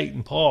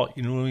exciting part,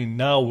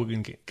 Now we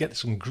can get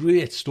some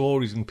great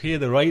stories and pay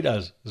the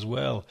writers as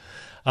well.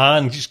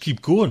 And just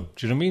keep going,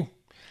 do you know what I mean?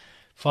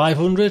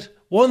 500,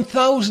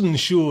 1,000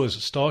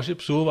 shows,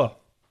 Starship's over.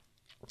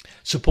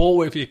 Support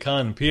wherever you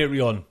can,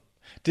 Patreon,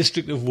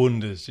 District of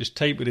Wonders, just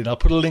type it in. I'll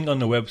put a link on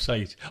the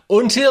website.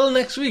 Until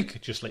next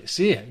week, just like to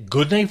say,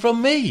 good night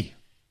from me.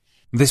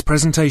 This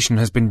presentation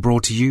has been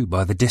brought to you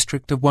by the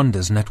District of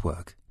Wonders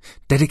Network,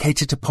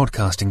 dedicated to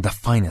podcasting the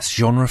finest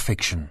genre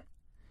fiction.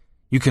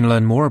 You can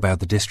learn more about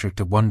the District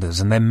of Wonders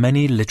and their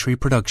many literary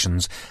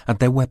productions at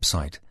their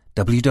website,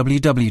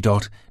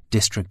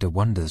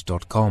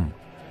 www.districtofwonders.com.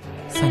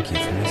 Thank you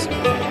for listening.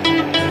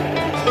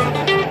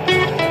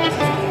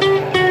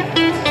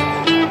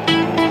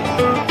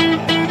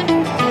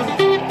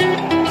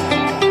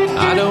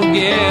 I don't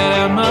get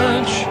out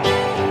much.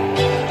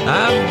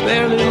 I've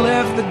barely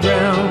left the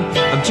ground.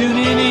 I'm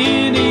tuning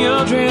into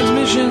your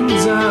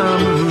transmissions.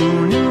 I'm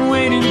marooned and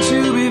waiting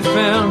to be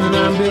found. And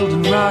I'm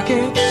building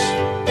rockets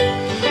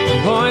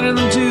and pointing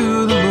them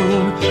to the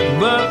moon.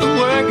 But the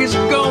work is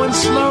going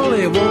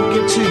slowly. It won't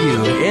get to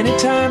you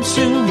anytime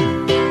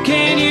soon.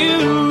 Can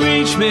you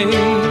reach me?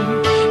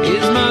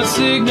 Is my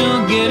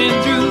signal getting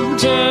through?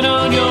 Turn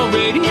on your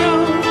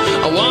radio.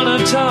 I want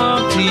to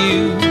talk to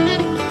you.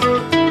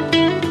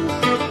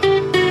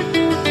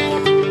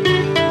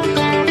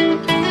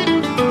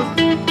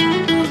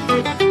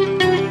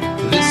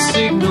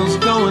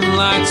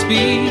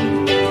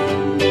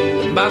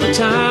 By the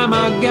time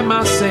I get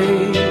my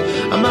say,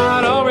 I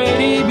might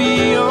already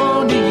be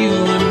on to you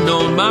and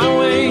on my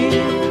way.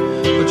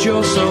 But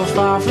you're so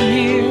far from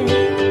here,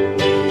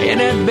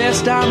 and at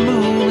best I'm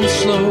moving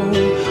slow.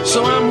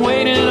 So I'm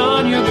waiting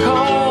on your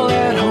call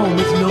at home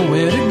with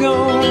nowhere to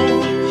go.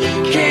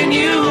 Can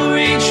you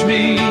reach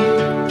me?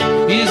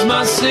 Is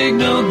my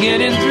signal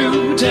getting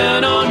through?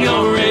 Turn on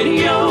your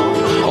radio.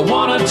 I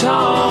wanna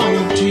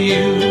talk to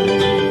you.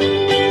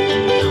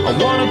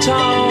 and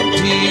talk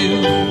to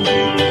you.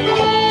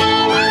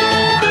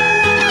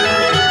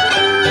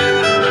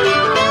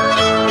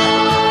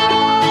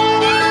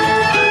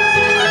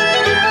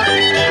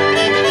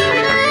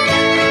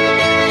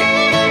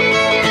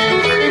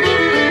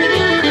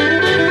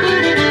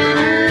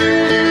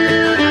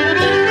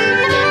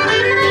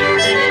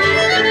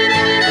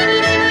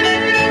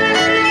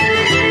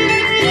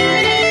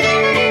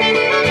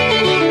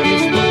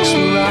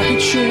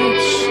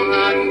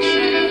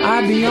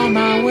 I'd be on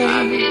my way.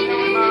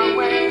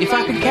 If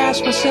I could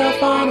cast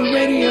myself on a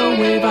radio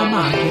wave, I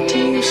might get to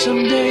you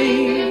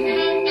someday.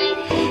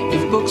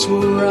 If books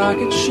were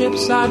rocket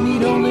ships, I'd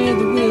need only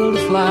the will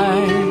to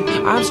fly.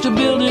 I'm still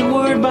building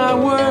word by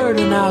word,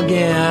 and I'll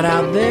get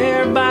out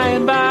there by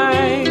and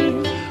by.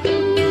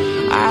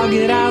 I'll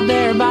get out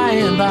there by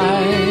and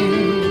by.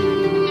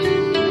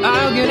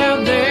 I'll get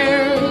out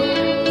there.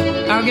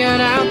 I'll get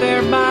out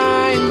there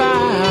by and by.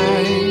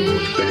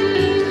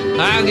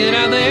 I'll get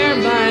out there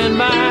by and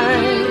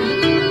by.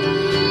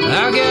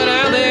 I'll get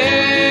out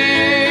there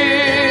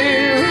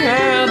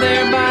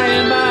by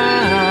and by.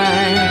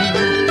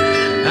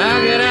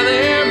 I'll get out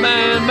there by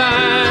and by.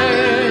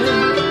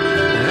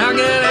 I'll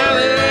get out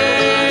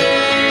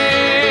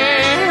there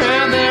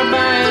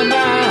by and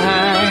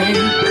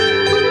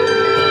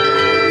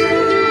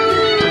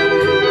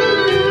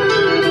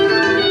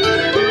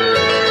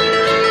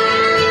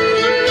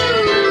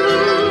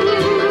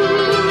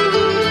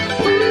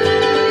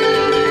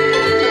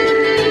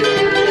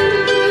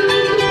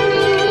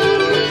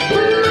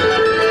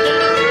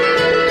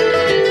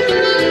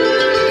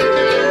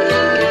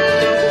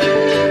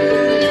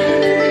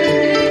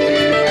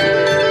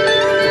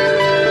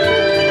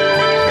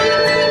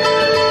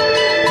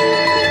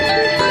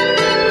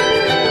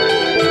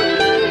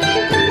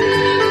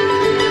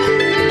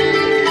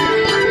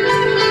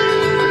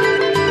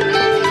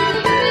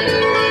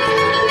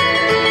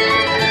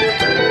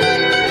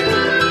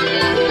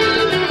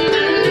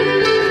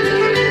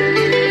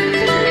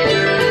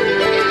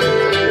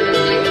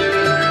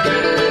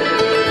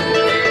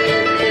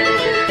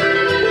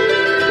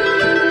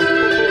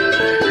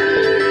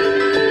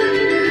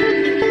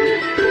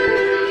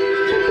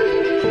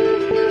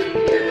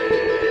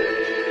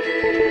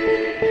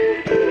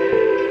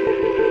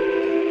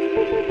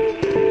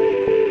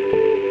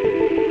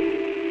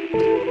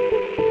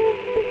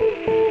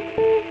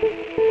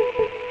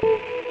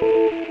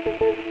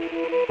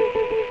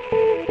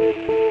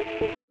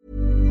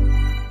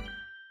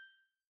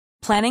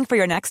Planning for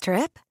your next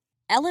trip?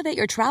 Elevate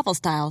your travel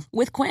style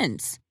with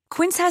Quince.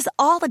 Quince has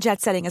all the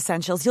jet-setting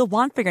essentials you'll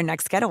want for your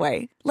next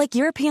getaway, like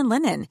European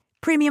linen,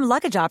 premium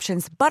luggage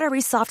options,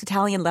 buttery soft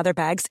Italian leather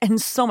bags, and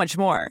so much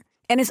more.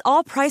 And is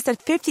all priced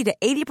at 50 to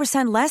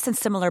 80% less than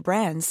similar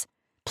brands.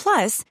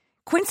 Plus,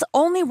 Quince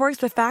only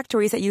works with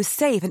factories that use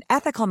safe and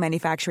ethical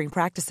manufacturing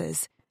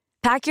practices.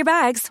 Pack your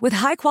bags with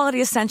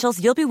high-quality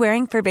essentials you'll be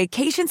wearing for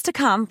vacations to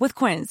come with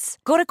Quince.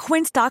 Go to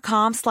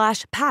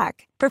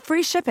quince.com/pack for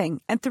free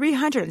shipping and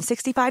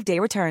 365-day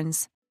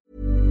returns.